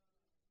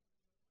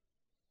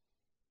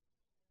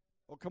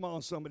 Oh, come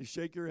on, somebody,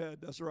 shake your head.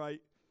 That's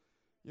right.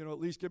 You know, at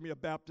least give me a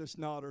Baptist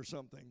nod or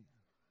something.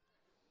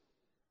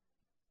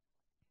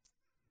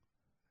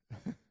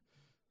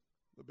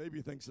 The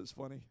baby thinks it's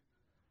funny.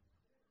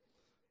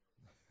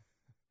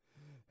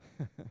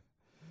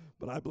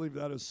 But I believe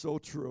that is so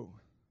true.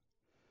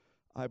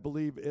 I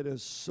believe it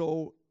is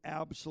so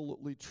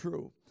absolutely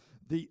true.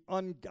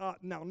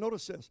 Now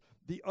notice this.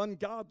 The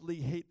ungodly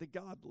hate the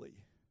godly.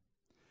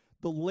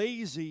 The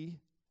lazy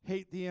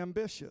hate the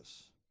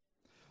ambitious.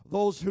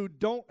 Those who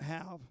don't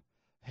have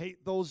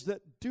hate those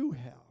that do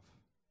have.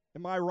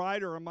 Am I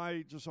right, or am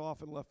I just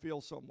off in left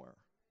field somewhere?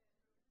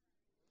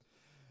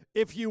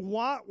 If you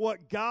want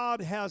what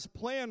God has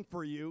planned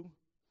for you,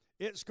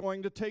 it's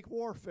going to take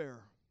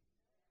warfare.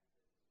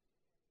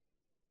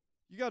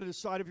 You got to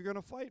decide if you're going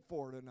to fight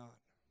for it or not.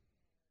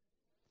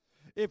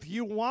 If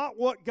you want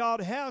what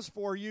God has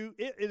for you,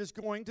 it is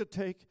going to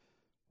take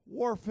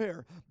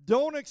warfare.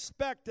 Don't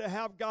expect to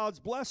have God's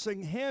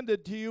blessing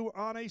handed to you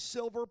on a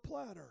silver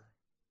platter.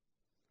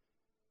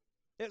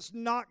 It's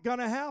not going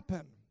to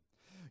happen.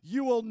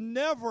 You will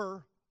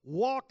never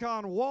walk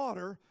on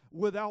water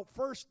without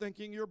first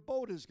thinking your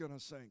boat is going to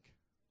sink.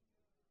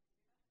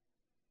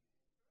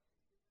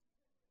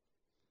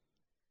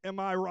 Am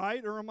I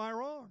right or am I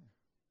wrong?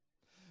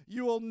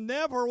 You will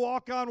never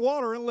walk on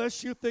water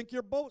unless you think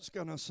your boat's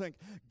going to sink.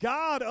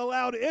 God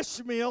allowed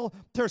Ishmael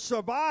to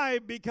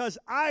survive because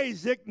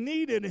Isaac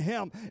needed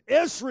him.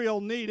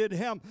 Israel needed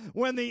him.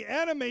 When the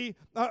enemy,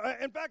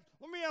 in fact,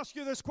 let me ask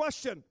you this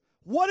question.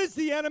 What is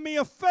the enemy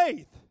of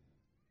faith?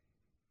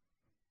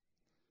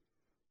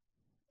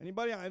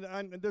 Anybody?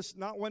 This is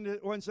not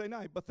Wednesday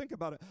night, but think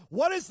about it.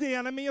 What is the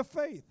enemy of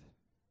faith?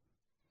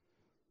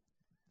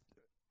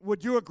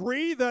 Would you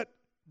agree that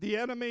the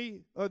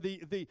enemy,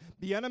 the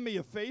enemy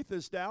of faith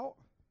is doubt?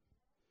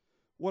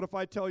 What if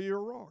I tell you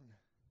you're wrong?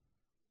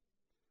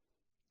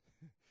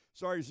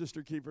 Sorry,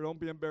 Sister Kiefer, don't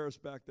be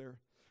embarrassed back there.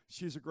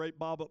 She's a great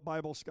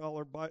Bible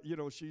scholar. You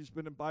know, she's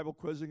been in Bible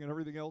quizzing and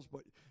everything else,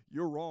 but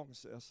you're wrong,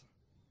 sis.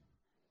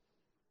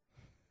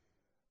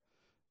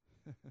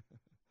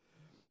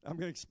 I'm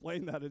going to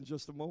explain that in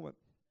just a moment.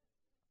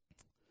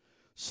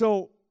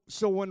 So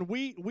when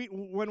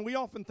we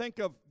often think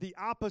of the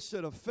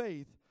opposite of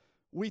faith,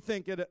 we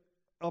think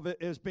of it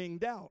as being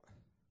doubt.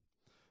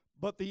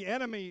 But the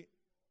enemy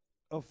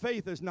of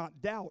faith is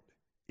not doubt,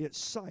 it's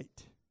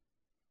sight.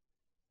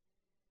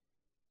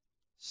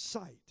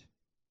 Sight.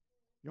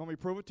 You want me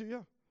to prove it to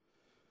you?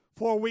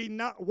 For we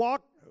not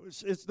walk,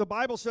 the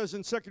Bible says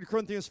in 2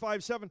 Corinthians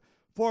 5:7,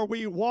 for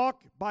we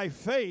walk by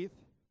faith,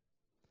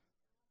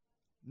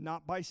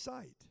 not by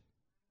sight.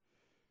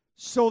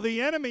 So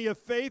the enemy of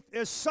faith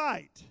is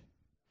sight.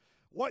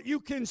 What you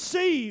can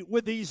see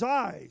with these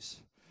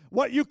eyes,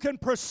 what you can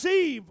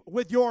perceive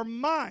with your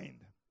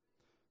mind.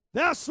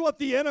 That's what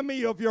the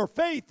enemy of your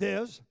faith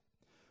is.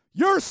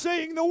 You're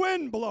seeing the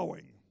wind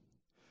blowing.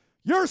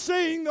 You're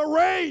seeing the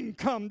rain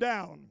come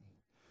down.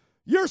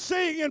 You're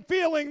seeing and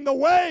feeling the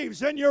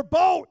waves, and your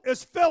boat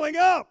is filling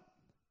up.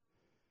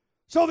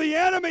 So the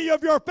enemy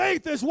of your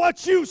faith is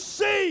what you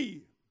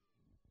see.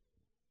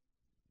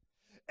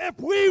 If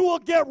we will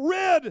get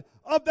rid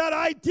of that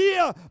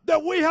idea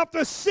that we have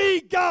to see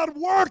God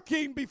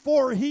working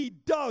before He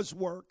does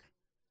work,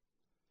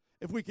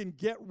 if we can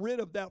get rid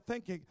of that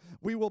thinking,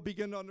 we will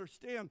begin to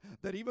understand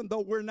that even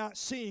though we're not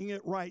seeing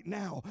it right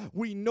now,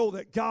 we know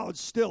that God's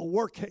still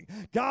working.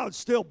 God's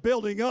still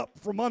building up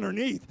from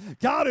underneath.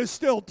 God is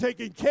still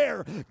taking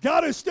care.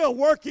 God is still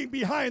working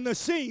behind the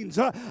scenes.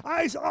 All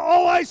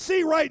I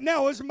see right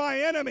now is my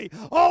enemy.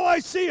 All I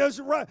see is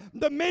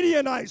the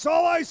Midianites.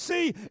 All I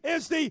see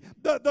is the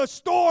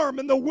storm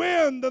and the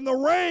wind and the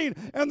rain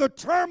and the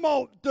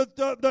turmoil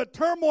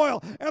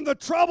and the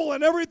trouble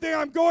and everything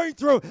I'm going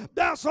through.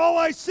 That's all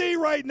I see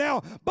right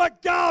now.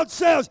 But God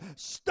says,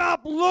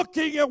 stop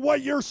looking at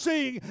what you're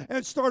seeing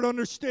and start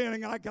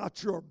understanding I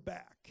got your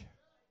back.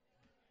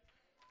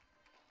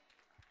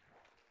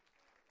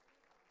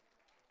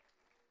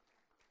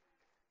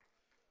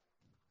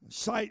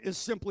 Sight is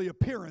simply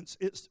appearance.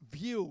 It's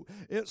view.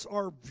 It's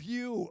our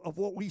view of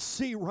what we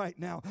see right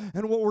now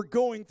and what we're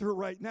going through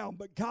right now.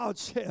 But God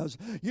says,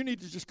 you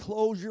need to just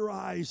close your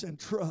eyes and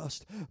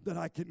trust that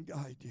I can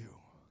guide you.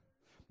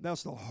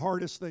 That's the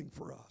hardest thing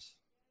for us.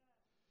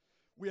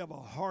 We have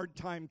a hard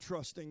time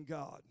trusting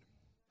God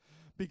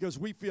because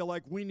we feel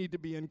like we need to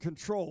be in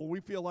control.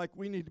 We feel like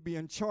we need to be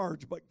in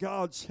charge. But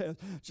God says,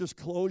 just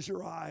close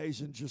your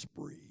eyes and just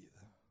breathe.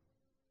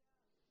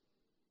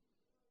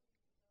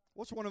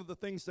 What's one of the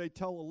things they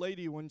tell a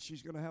lady when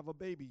she's going to have a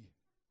baby?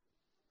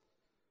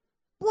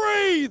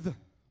 Breathe!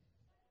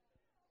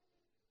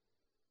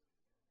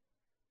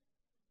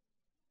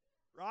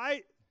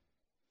 Right?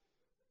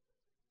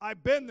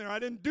 I've been there. I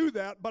didn't do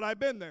that, but I've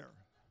been there.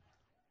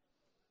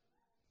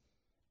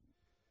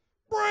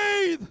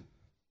 Breathe!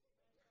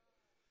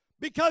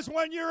 Because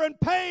when you're in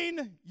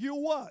pain, you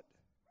what?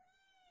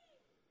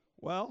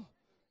 Well,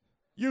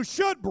 you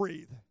should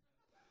breathe.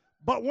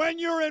 But when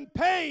you're in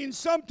pain,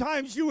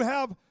 sometimes you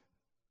have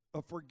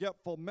a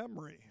forgetful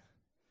memory,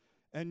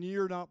 and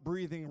you're not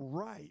breathing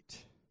right.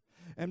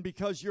 And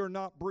because you're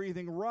not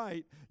breathing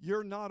right,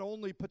 you're not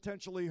only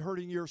potentially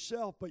hurting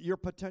yourself, but you're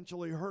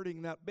potentially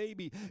hurting that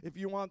baby. If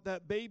you want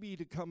that baby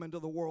to come into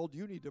the world,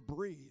 you need to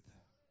breathe.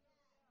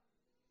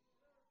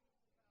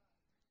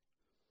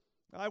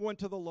 I went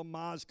to the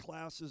Lamaze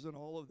classes and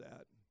all of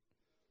that.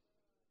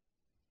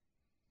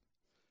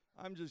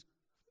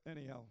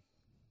 Anyhow,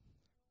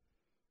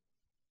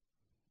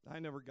 I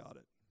never got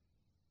it.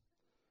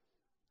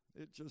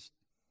 It just,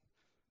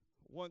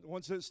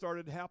 once it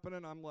started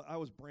happening, I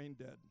was brain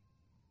dead.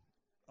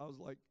 I was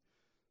like,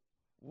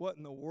 what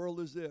in the world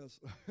is this?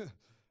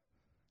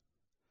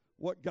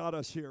 What got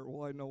us here?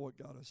 Well, I know what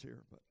got us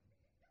here, but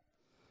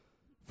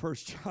 1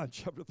 John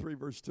chapter 3,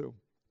 verse 2.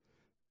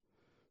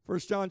 1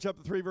 John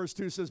chapter 3, verse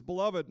 2 says,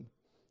 Beloved,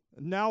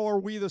 now are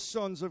we the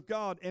sons of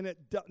God, and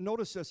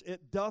notice this,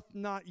 it doth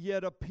not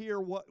yet appear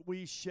what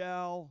we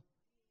shall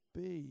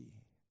be.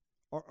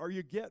 Are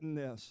you getting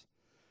this?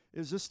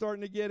 Is this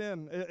starting to get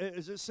in?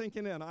 Is it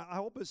sinking in? I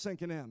hope it's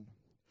sinking in.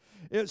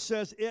 It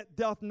says, it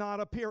doth not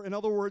appear. In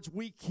other words,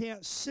 we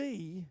can't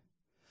see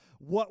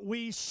what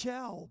we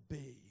shall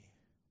be.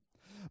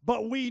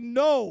 But we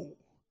know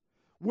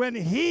when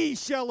he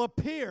shall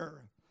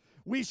appear,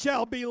 we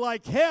shall be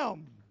like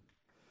him,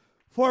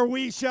 for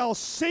we shall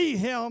see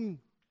him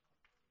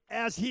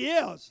as he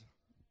is.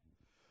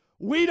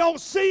 We don't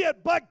see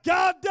it, but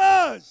God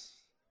does.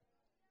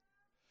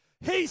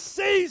 He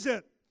sees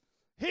it.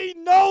 He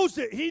knows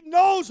it. He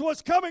knows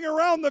what's coming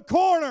around the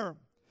corner.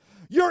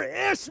 Your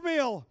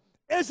Ishmael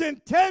is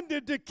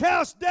intended to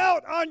cast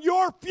doubt on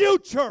your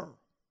future.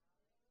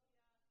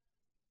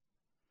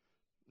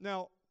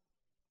 Now,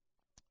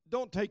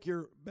 don't take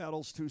your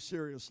battles too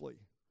seriously.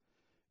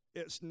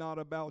 It's not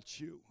about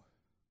you,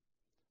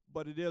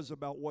 but it is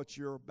about what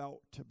you're about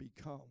to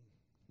become.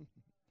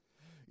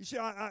 You see,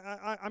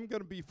 I'm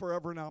going to be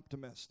forever an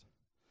optimist.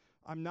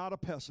 I'm not a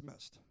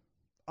pessimist.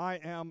 I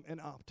am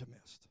an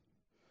optimist.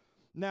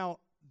 Now,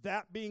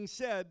 that being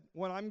said,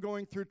 when I'm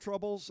going through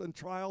troubles and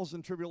trials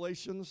and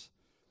tribulations,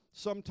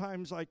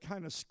 sometimes I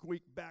kind of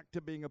squeak back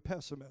to being a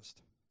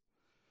pessimist.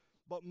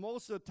 But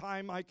most of the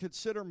time I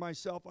consider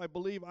myself, I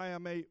believe I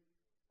am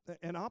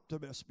an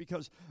optimist,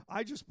 because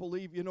I just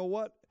believe, you know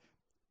what?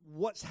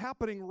 What's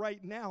happening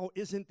right now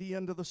isn't the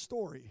end of the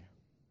story.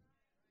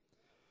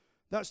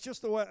 That's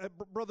just the way,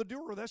 Brother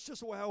Durer, that's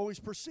just the way I always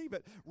perceive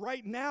it.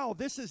 Right now,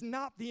 this is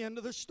not the end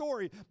of the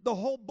story. The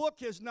whole book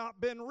has not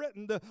been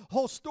written. The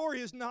whole story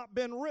has not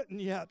been written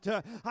yet.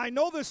 I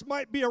know this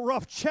might be a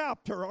rough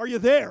chapter. Are you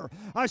there?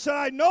 I said,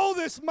 I know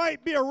this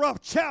might be a rough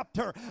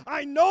chapter.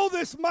 I know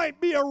this might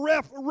be a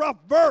rough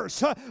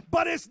verse,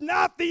 but it's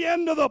not the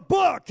end of the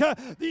book.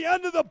 The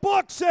end of the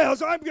book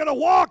says I'm going to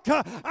walk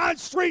on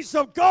streets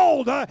of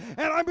gold, and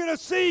I'm going to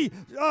see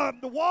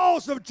the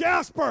walls of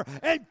jasper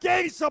and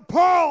gates of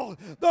pearl.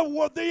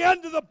 The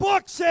end of the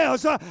book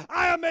says, I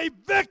am a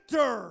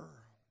victor.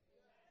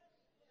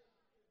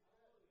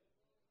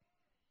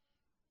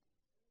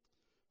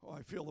 Oh,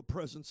 I feel the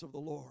presence of the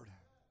Lord.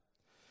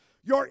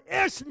 Your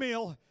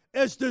Ishmael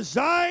is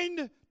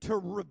designed to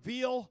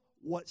reveal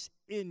what's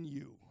in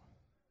you.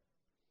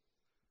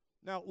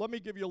 Now, let me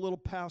give you a little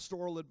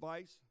pastoral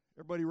advice.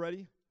 Everybody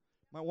ready?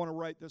 Might want to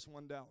write this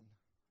one down.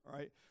 All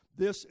right.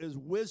 This is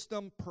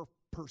wisdom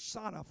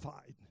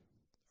personified.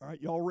 All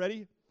right. Y'all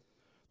ready?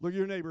 Look at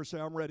your neighbor and say,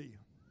 I'm ready.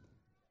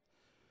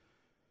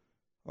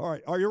 All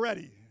right, are you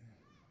ready?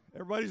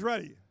 Everybody's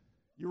ready.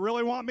 You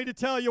really want me to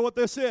tell you what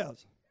this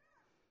is?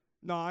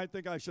 No, I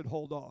think I should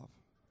hold off.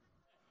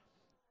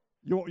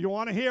 You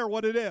want to hear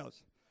what it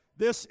is?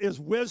 This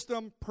is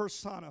wisdom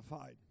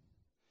personified.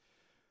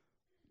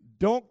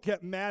 Don't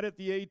get mad at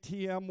the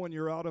ATM when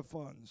you're out of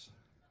funds.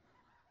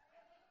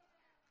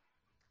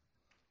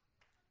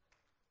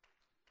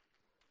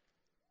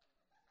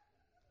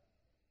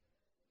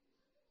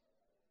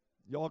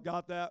 Y'all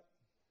got that?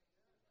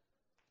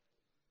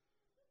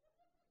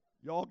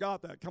 Y'all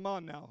got that? Come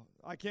on now.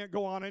 I can't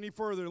go on any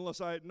further unless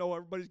I know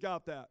everybody's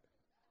got that.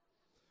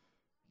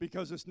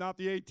 Because it's not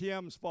the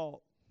ATM's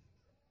fault.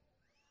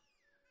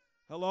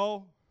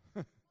 Hello?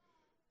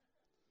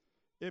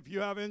 If you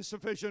have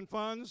insufficient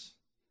funds,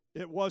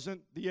 it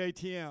wasn't the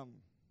ATM.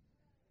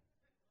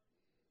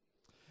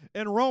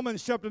 In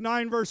Romans chapter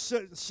 9, verse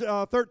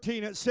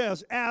 13, it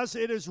says, as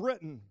it is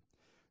written,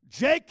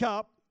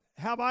 Jacob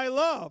have I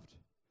loved,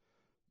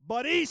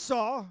 but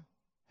Esau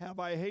have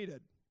I hated.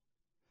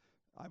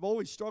 I've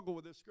always struggled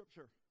with this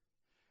scripture.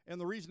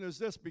 And the reason is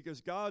this, because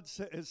God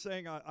is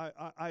saying,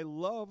 I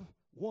love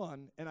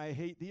one and I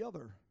hate the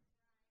other.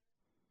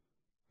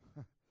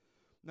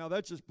 Now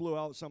that just blew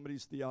out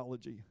somebody's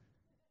theology.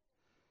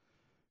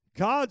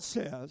 God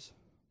says,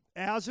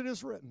 as it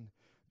is written,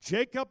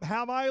 Jacob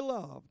have I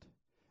loved,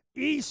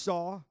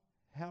 Esau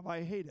have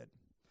I hated.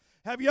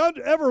 Have you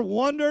ever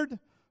wondered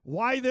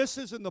why this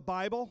is in the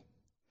Bible?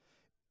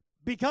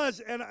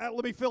 Because, and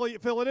let me fill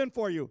it in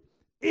for you,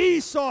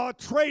 Esau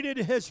traded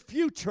his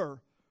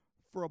future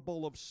for a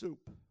bowl of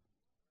soup.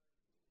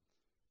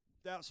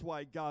 That's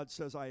why God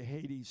says, I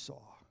hate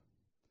Esau.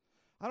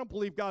 I don't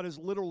believe God is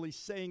literally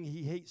saying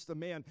he hates the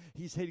man.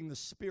 He's hating the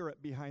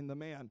spirit behind the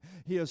man.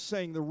 He is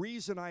saying the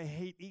reason I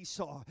hate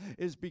Esau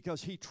is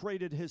because he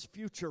traded his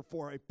future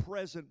for a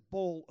present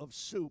bowl of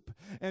soup.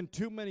 And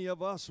too many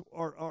of us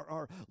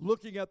are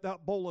looking at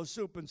that bowl of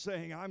soup and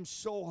saying, I'm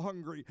so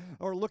hungry,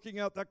 or looking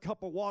at that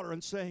cup of water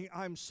and saying,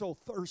 I'm so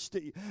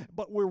thirsty.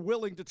 But we're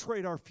willing to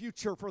trade our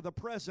future for the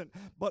present.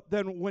 But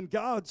then when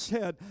God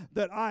said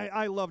that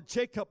I love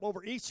Jacob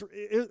over Esau,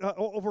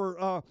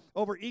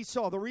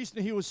 the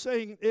reason he was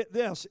saying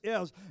this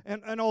is,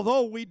 and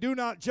although we do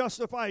not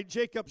justify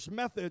Jacob's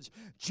methods,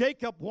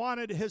 Jacob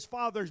wanted his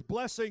father's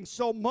blessing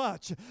so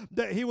much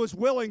that he was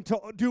willing to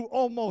do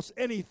almost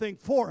anything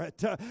for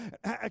it.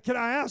 Can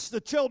I ask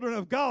the children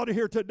of God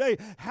here today,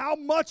 how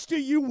much do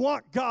you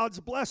want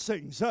God's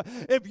blessings?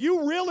 If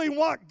you really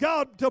want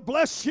God to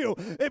bless you,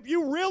 if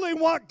you really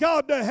want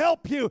God to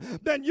help you,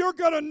 then you're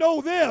going to know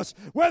this.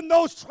 When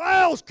those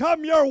trials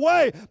come your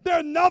way,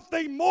 they're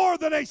nothing more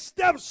than a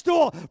step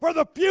stool for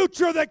the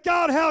future that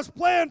God has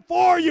planned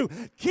for you.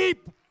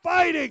 Keep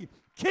fighting.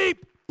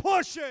 Keep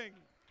pushing.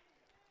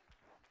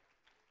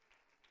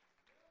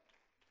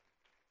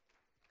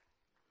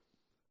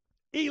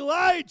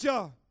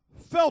 Elijah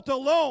felt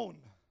alone,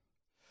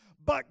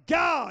 but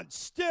God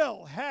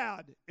still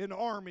had an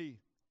army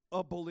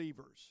of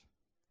believers.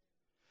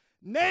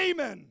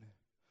 Naaman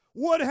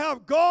would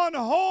have gone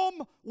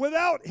home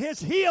without his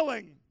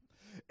healing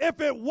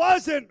if it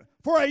wasn't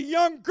for a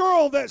young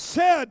girl that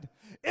said,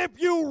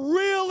 if you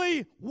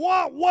really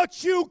want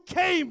what you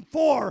came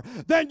for,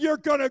 then you're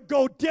going to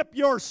go dip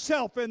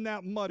yourself in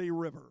that muddy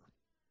river.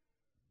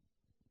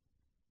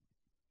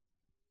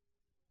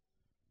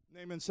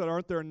 Naaman said,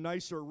 aren't there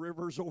nicer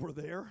rivers over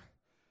there?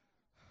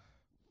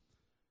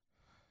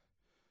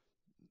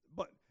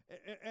 But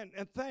and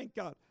thank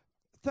God.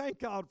 Thank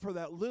God for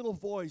that little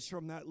voice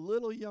from that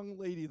little young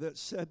lady that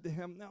said to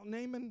him, now,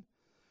 Naaman,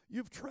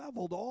 you've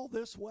traveled all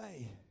this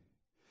way.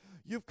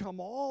 You've come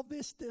all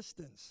this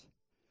distance.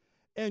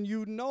 And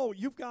you know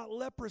you've got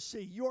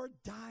leprosy. You're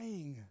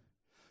dying.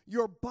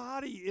 Your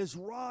body is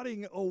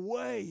rotting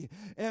away.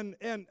 And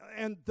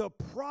the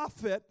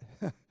prophet,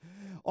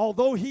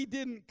 although he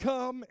didn't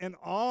come and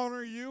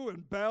honor you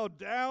and bow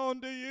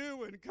down to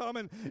you and come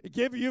and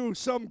give you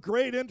some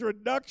great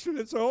introduction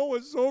and say, oh,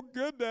 it's so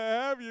good to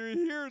have you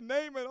here,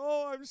 Naaman.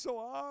 Oh, I'm so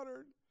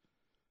honored.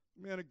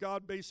 Man of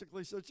God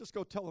basically says, just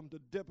go tell him to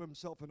dip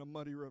himself in a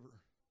muddy river.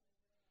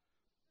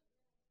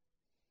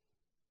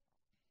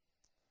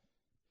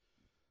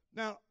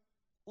 Now,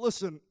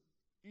 listen,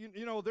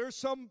 you know, there's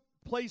some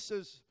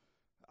places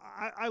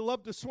I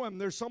love to swim.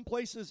 There's some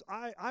places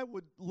I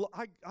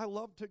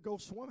love to go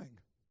swimming.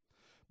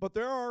 But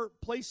there are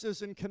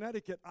places in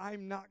Connecticut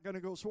I'm not going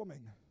to go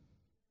swimming.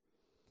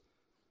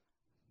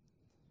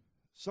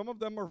 Some of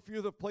them are a few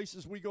of the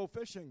places we go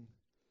fishing.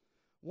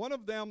 One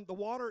of them, the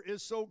water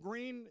is so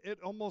green, it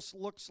almost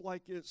looks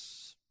like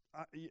it's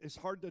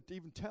hard to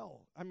even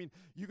tell. I mean,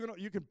 you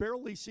can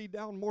barely see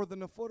down more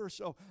than a foot or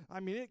so.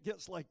 I mean, it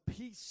gets like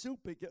pea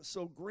soup. It gets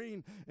so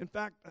green. In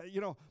fact,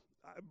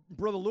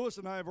 Brother Lewis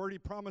and I have already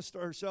promised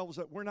ourselves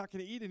that we're not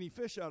going to eat any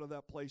fish out of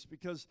that place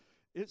because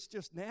it's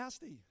just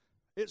nasty.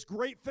 It's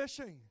great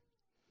fishing,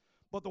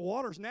 but the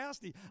water's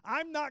nasty.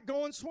 I'm not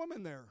going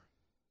swimming there.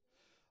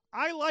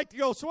 I like to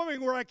go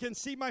swimming where I can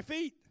see my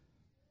feet.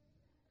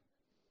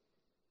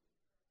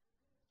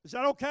 Is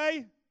that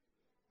okay?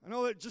 I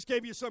know that just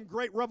gave you some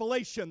great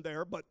revelation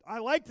there, but I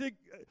like to,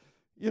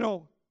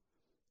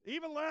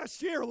 even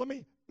last year,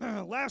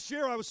 last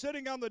year I was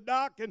sitting on the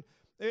dock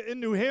in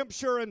New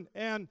Hampshire,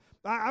 and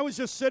I was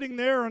just sitting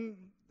there, and,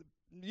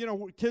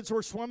 kids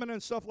were swimming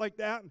and stuff like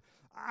that. And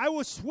I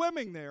was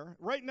swimming there.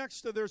 Right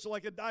next to there's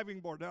like a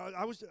diving board. Now,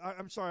 I was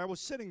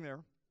sitting there,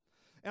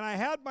 and I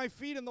had my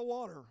feet in the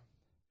water,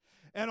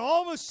 and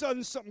all of a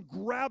sudden something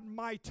grabbed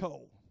my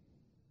toe.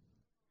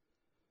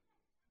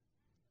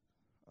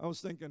 I was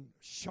thinking,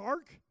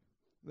 shark?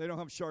 They don't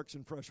have sharks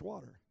in fresh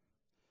water.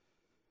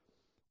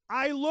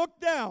 I looked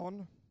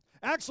down.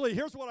 Actually,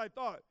 here's what I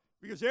thought.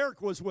 because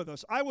Eric was with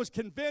us. I was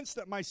convinced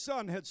that my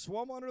son had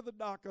swum under the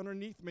dock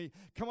underneath me,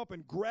 come up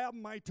and grabbed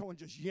my toe and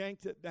just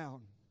yanked it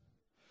down.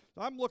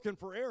 So I'm looking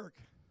for Eric,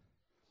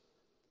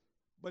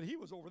 but he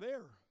was over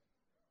there.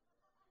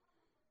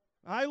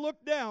 I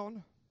looked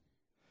down,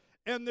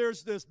 and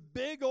there's this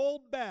big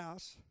old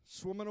bass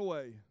swimming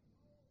away.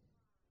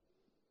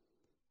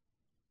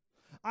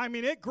 I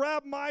mean, it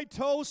grabbed my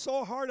toe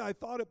so hard I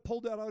thought it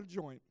pulled out a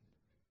joint.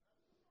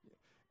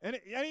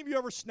 Any of you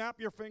ever snap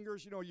your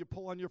fingers? You know, you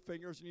pull on your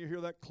fingers and you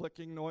hear that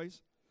clicking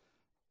noise.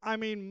 I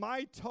mean,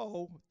 my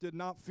toe did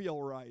not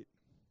feel right.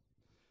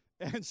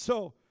 And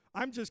so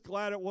I'm just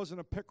glad it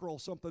wasn't a pickerel,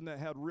 something that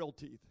had real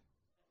teeth.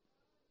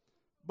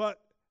 But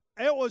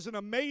it was an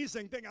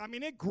amazing thing. I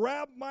mean, it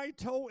grabbed my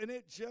toe and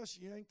it just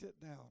yanked it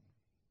down.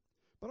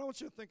 But I want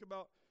you to think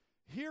about,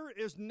 here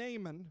is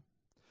Naaman,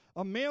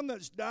 a man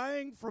that's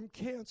dying from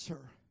cancer.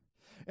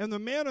 And the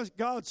man of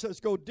God says,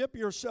 go dip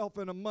yourself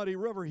in a muddy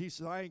river. He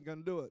says, I ain't going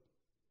to do it.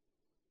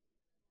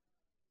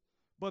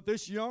 But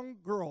this young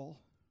girl,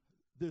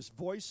 this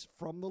voice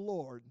from the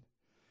Lord,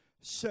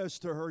 says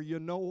to her, you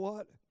know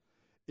what?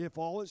 If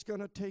all it's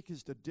going to take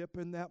is to dip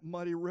in that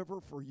muddy river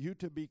for you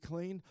to be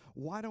clean,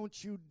 why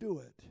don't you do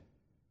it?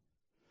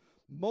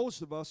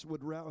 Most of us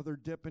would rather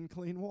dip in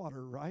clean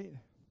water, right?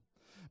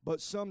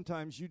 But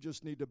sometimes you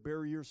just need to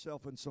bury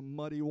yourself in some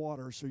muddy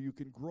water so you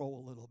can grow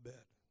a little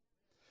bit.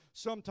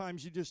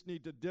 Sometimes you just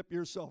need to dip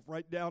yourself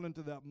right down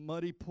into that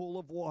muddy pool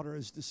of water,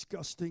 as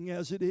disgusting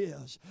as it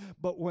is.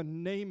 But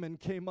when Naaman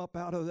came up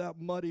out of that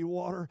muddy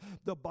water,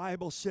 the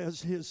Bible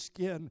says his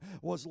skin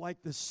was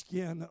like the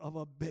skin of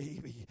a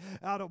baby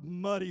out of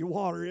muddy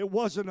water. It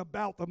wasn't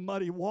about the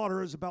muddy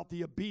water. It was about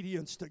the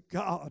obedience to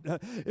God.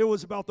 It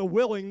was about the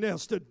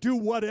willingness to do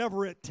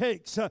whatever it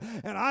takes.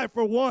 And I,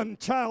 for one,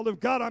 child of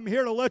God, I'm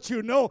here to let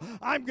you know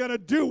I'm going to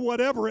do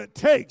whatever it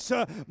takes.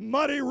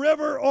 Muddy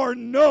river or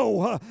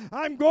no,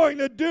 I'm going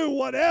to do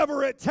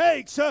whatever it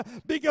takes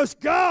because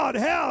God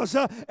has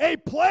a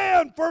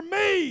plan for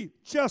me,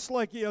 just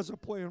like he has a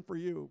plan for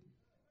you.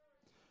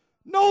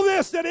 Know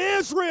this, that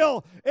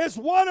Israel is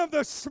one of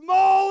the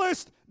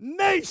smallest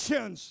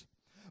nations,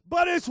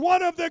 but it's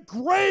one of the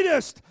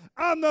greatest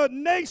on the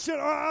nation,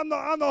 on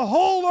the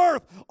whole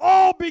earth,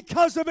 all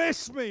because of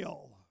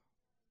Ishmael.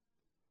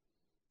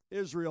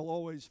 Israel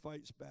always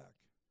fights back.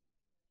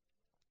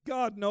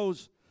 God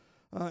knows,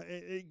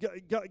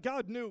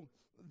 God knew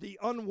the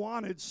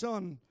unwanted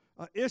son,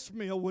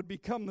 Ishmael, would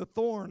become the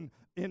thorn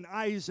in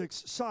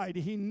Isaac's side.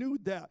 He knew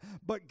that,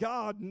 but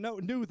God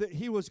knew that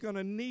he was going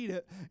to need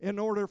it in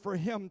order for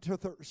him to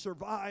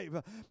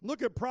survive.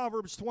 Look at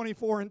Proverbs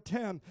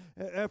 24:10,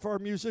 if our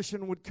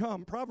musician would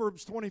come.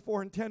 Proverbs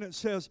 24:10, it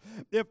says,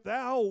 if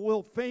thou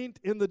wilt faint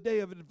in the day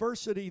of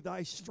adversity,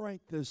 thy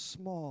strength is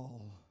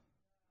small.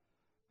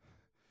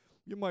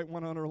 You might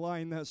want to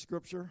underline that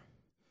scripture.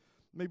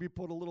 Maybe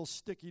put a little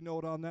sticky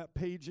note on that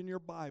page in your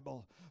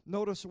Bible.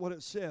 Notice what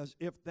it says.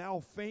 If thou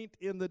faint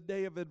in the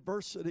day of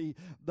adversity,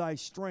 thy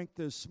strength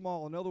is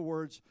small. In other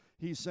words,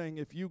 he's saying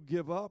if you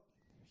give up,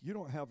 you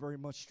don't have very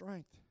much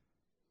strength.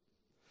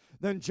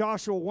 Then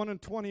Joshua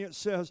 1:20, it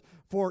says,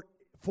 For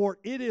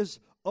it is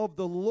of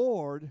the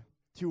Lord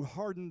to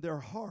harden their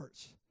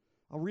hearts.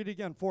 I'll read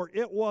again. For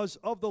it was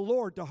of the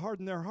Lord to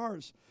harden their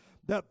hearts,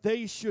 that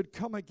they should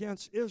come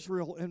against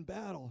Israel in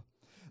battle,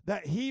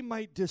 that he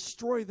might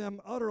destroy them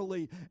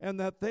utterly, and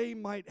that they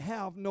might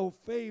have no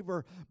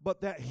favor,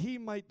 but that he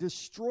might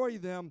destroy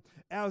them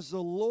as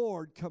the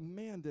Lord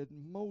commanded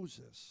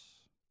Moses.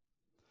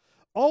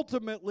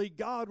 Ultimately,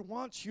 God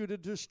wants you to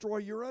destroy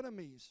your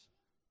enemies.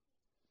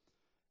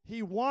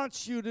 He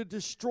wants you to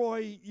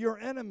destroy your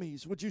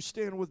enemies. Would you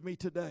stand with me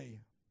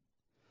today?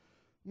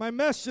 My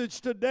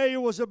message today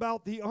was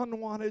about the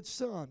unwanted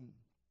son.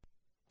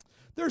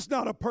 There's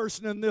not a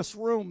person in this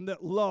room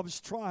that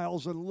loves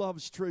trials and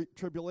loves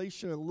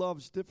tribulation and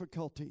loves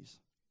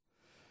difficulties.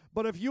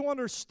 But if you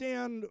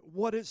understand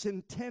what it's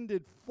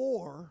intended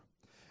for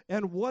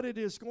and what it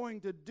is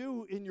going to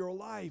do in your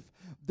life,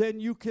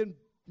 then you can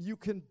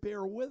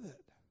bear with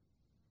it.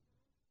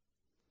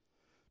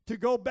 To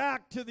go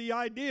back to the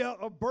idea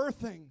of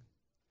birthing,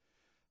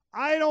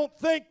 I don't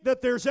think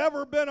that there's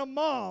ever been a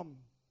mom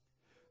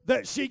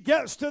that she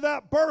gets to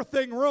that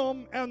birthing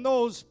room and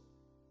those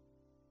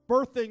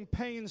birthing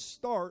pains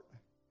start,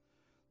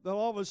 that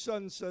all of a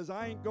sudden says,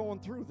 I ain't going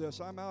through this,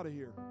 I'm out of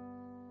here.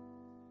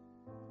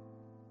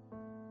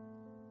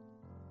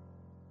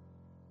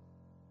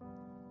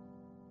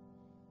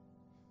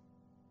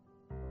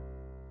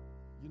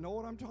 You know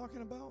what I'm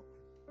talking about?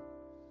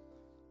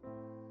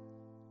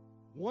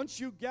 Once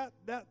you get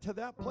that to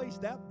that place,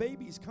 that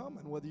baby's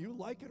coming, whether you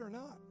like it or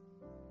not.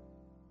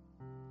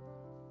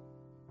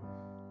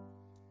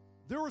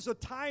 There was a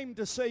time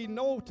to say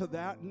no to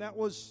that, and that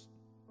was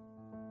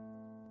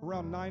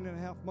around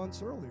 9.5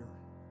 months earlier.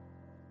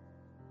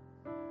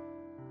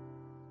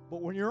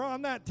 But when you're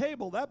on that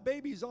table, that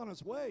baby's on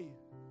its way.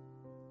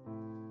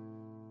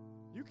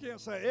 You can't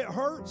say, it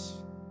hurts,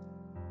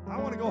 I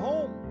want to go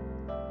home.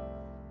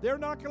 They're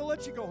not going to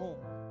let you go home.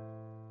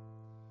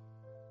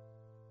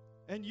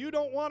 And you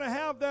don't want to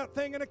have that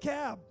thing in a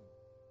cab.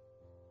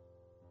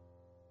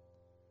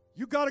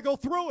 You got to go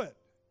through it.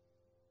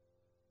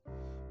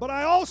 But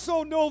I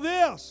also know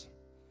this.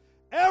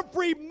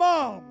 Every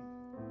mom,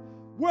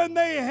 when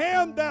they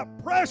hand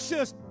that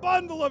precious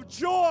bundle of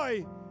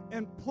joy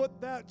and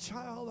put that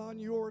child on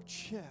your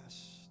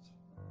chest,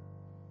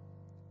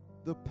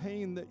 the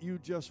pain that you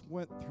just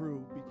went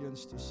through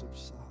begins to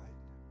subside.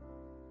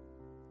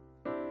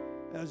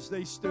 As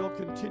they still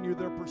continue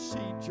their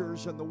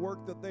procedures and the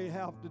work that they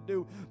have to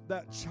do,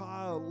 that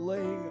child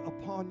laying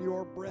upon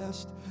your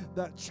breast,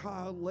 that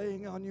child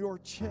laying on your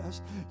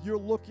chest, you're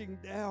looking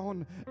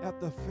down at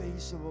the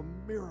face of a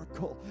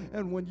miracle.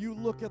 And when you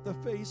look at the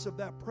face of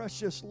that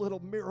precious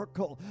little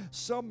miracle,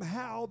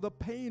 somehow the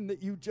pain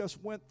that you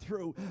just went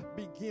through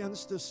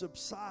begins to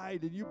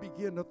subside, and you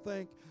begin to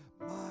think,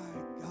 my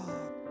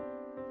God,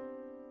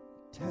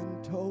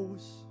 10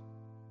 toes,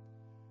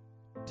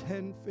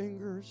 10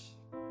 fingers.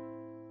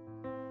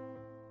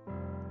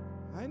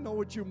 I know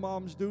what you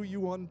moms do.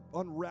 You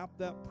unwrap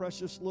that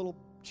precious little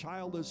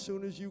child as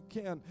soon as you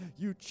can.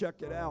 You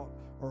check it out.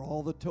 Are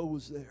all the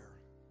toes there?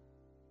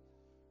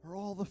 Are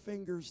all the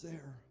fingers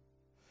there?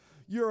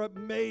 You're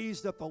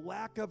amazed at the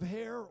lack of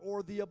hair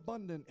or the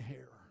abundant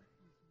hair.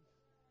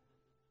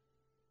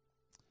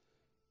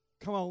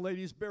 Come on,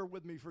 ladies, bear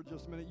with me for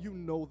just a minute. You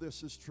know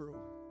this is true.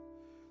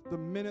 The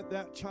minute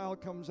that child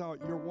comes out,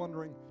 you're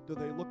wondering, do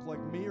they look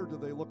like me or do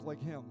they look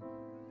like him?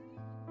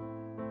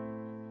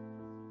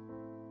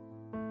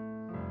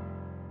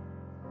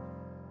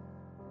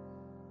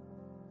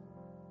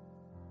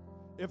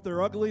 If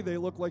they're ugly, they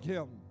look like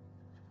him.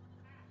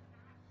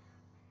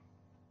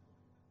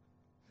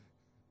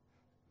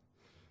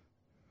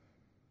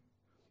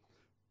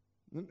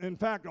 In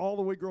fact, all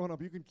the way growing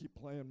up, you can keep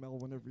playing, Mel,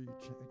 whenever you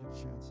get a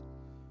chance.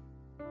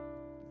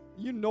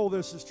 You know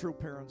this is true,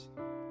 parents.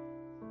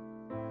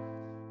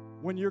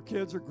 When your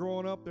kids are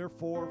growing up, they're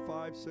 4,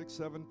 5, 6,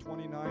 7,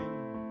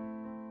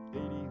 29,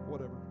 80,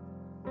 whatever.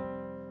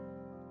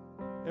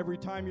 Every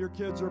time your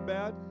kids are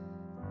bad,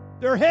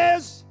 they're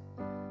his.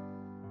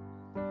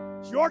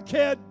 It's your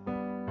kid.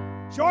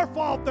 It's your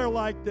fault they're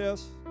like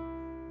this.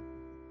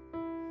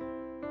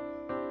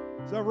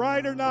 Is that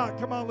right or not?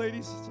 Come on,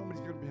 ladies.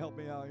 Somebody's going to help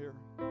me out here.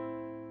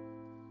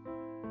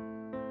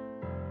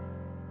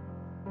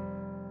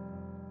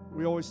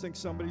 We always think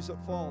somebody's at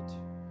fault.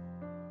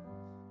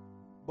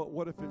 But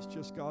what if it's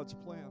just God's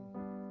plan?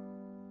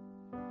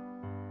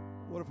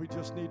 What if we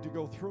just need to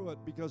go through it?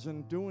 Because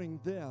in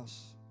doing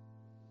this,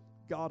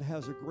 God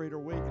has a greater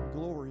weight and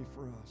glory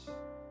for us.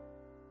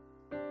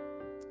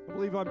 I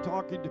believe I'm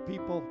talking to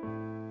people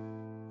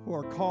who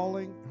are called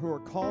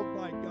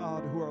by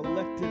God, who are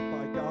elected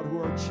by God, who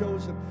are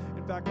chosen.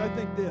 In fact, I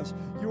think this,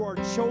 you are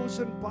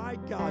chosen by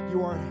God.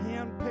 You are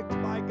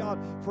handpicked by God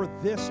for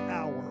this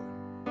hour.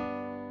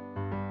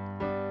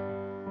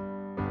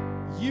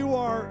 You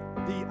are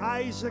the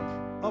Isaac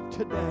of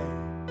today.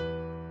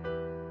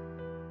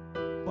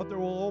 But there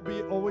will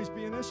always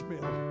be an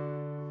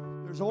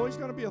Ishmael. There's always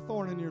going to be a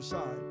thorn in your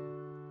side.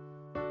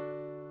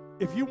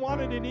 If you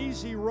wanted an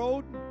easy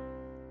road,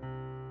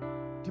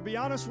 to be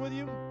honest with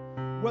you,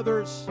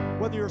 whether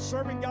you're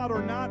serving God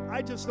or not,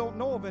 I just don't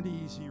know of any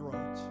easy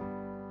roads.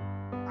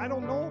 I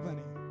don't know of any.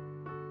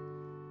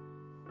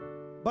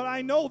 But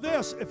I know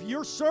this, if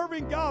you're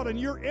serving God and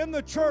you're in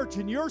the church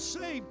and you're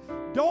saved,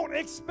 don't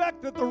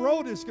expect that the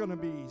road is going to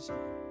be easy.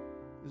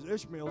 Because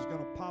Ishmael's going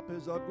to pop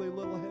his ugly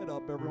little head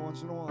up every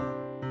once in a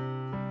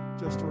while.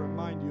 Just to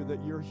remind you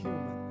that you're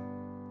human.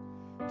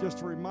 Just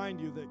to remind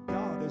you that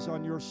God is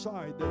on your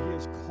side, that He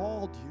has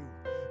called you.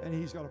 And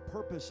He's got a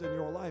purpose in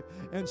your life.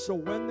 And so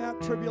when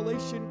that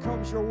tribulation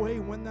comes your way,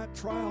 when that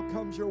trial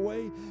comes your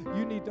way,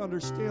 you need to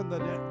understand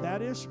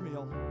that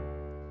Ishmael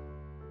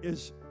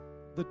is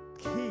the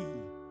key,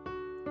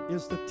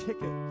 is the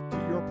ticket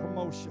to your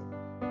promotion.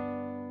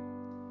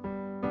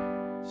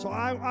 So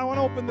I want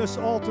to open this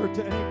altar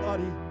to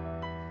anybody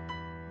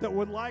that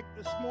would like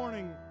this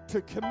morning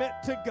to commit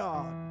to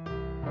God.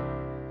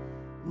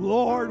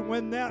 Lord,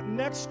 when that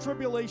next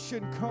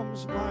tribulation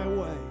comes my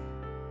way,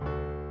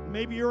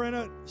 maybe you're in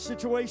a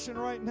situation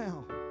right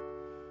now.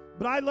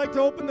 But I'd like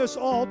to open this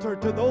altar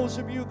to those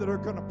of you that are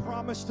going to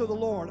promise to the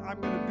Lord, I'm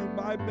going to do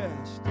my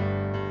best.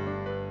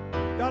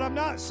 God, I'm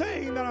not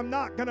saying that I'm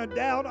not going to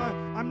doubt.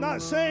 I'm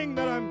not saying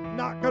that I'm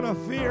not going to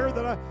fear,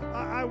 that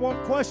I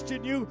won't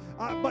question you.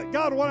 But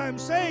God, what I'm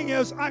saying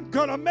is I'm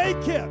going to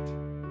make it.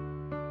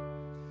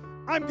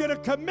 I'm going to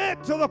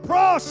commit to the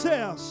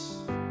process.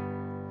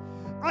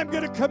 I'm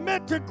going to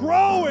commit to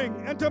growing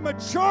and to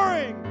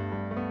maturing.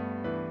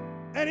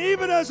 And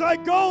even as I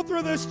go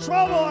through this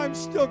trouble, I'm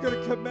still going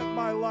to commit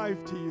my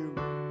life to you.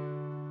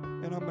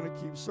 And I'm going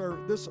to keep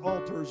serving. This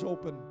altar is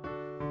open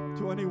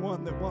to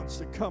anyone that wants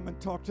to come and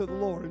talk to the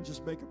Lord and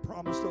just make a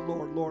promise to the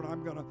Lord. Lord,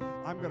 I'm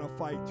gonna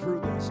fight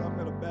through this. I'm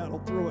gonna battle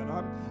through it.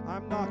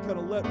 I'm not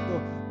gonna let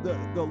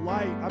the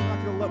light, I'm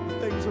not gonna let the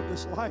things of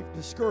this life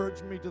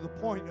discourage me to the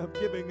point of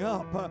giving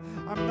up.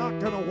 I'm not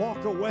gonna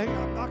walk away.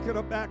 I'm not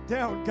gonna back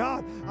down.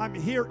 God, I'm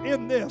here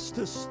in this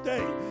to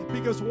stay,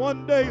 because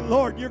one day,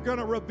 Lord, you're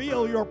gonna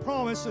reveal your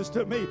promises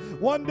to me.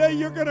 One day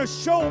you're gonna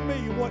show me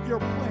what your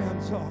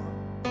plans are.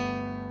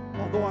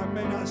 Although I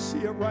may not see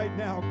it right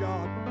now,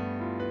 God,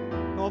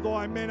 and although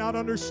I may not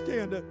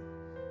understand it,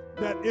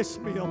 that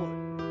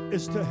Ishmael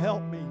is to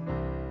help me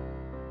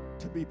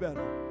to be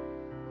better.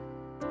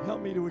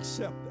 Help me to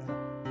accept that.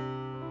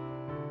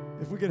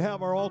 If we could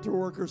have our altar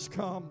workers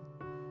come,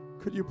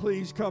 could you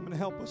please come and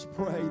help us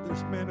pray?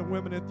 There's men and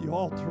women at the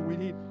altar. We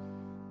need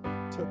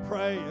to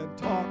pray and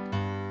talk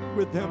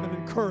with them and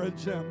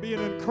encourage them. Be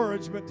an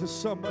encouragement to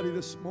somebody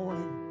this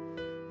morning.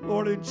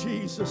 Lord, in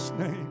Jesus'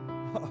 name.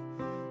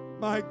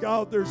 My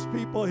God, there's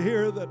people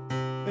here that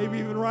maybe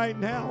even right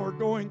now are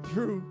going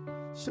through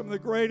some of the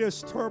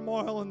greatest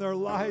turmoil in their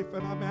life,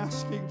 and I'm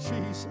asking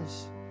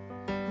Jesus,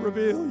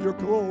 reveal your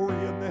glory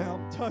in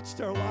them. Touch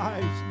their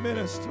lives.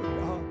 Minister,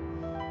 God.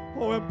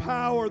 Oh,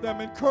 empower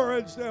them,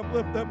 encourage them,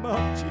 lift them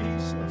up,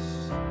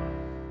 Jesus.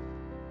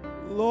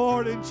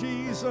 Lord, in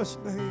Jesus'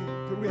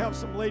 name, could we have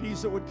some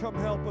ladies that would come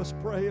help us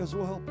pray as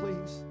well,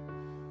 please?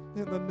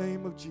 In the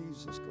name of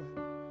Jesus,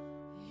 go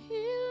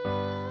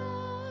ahead.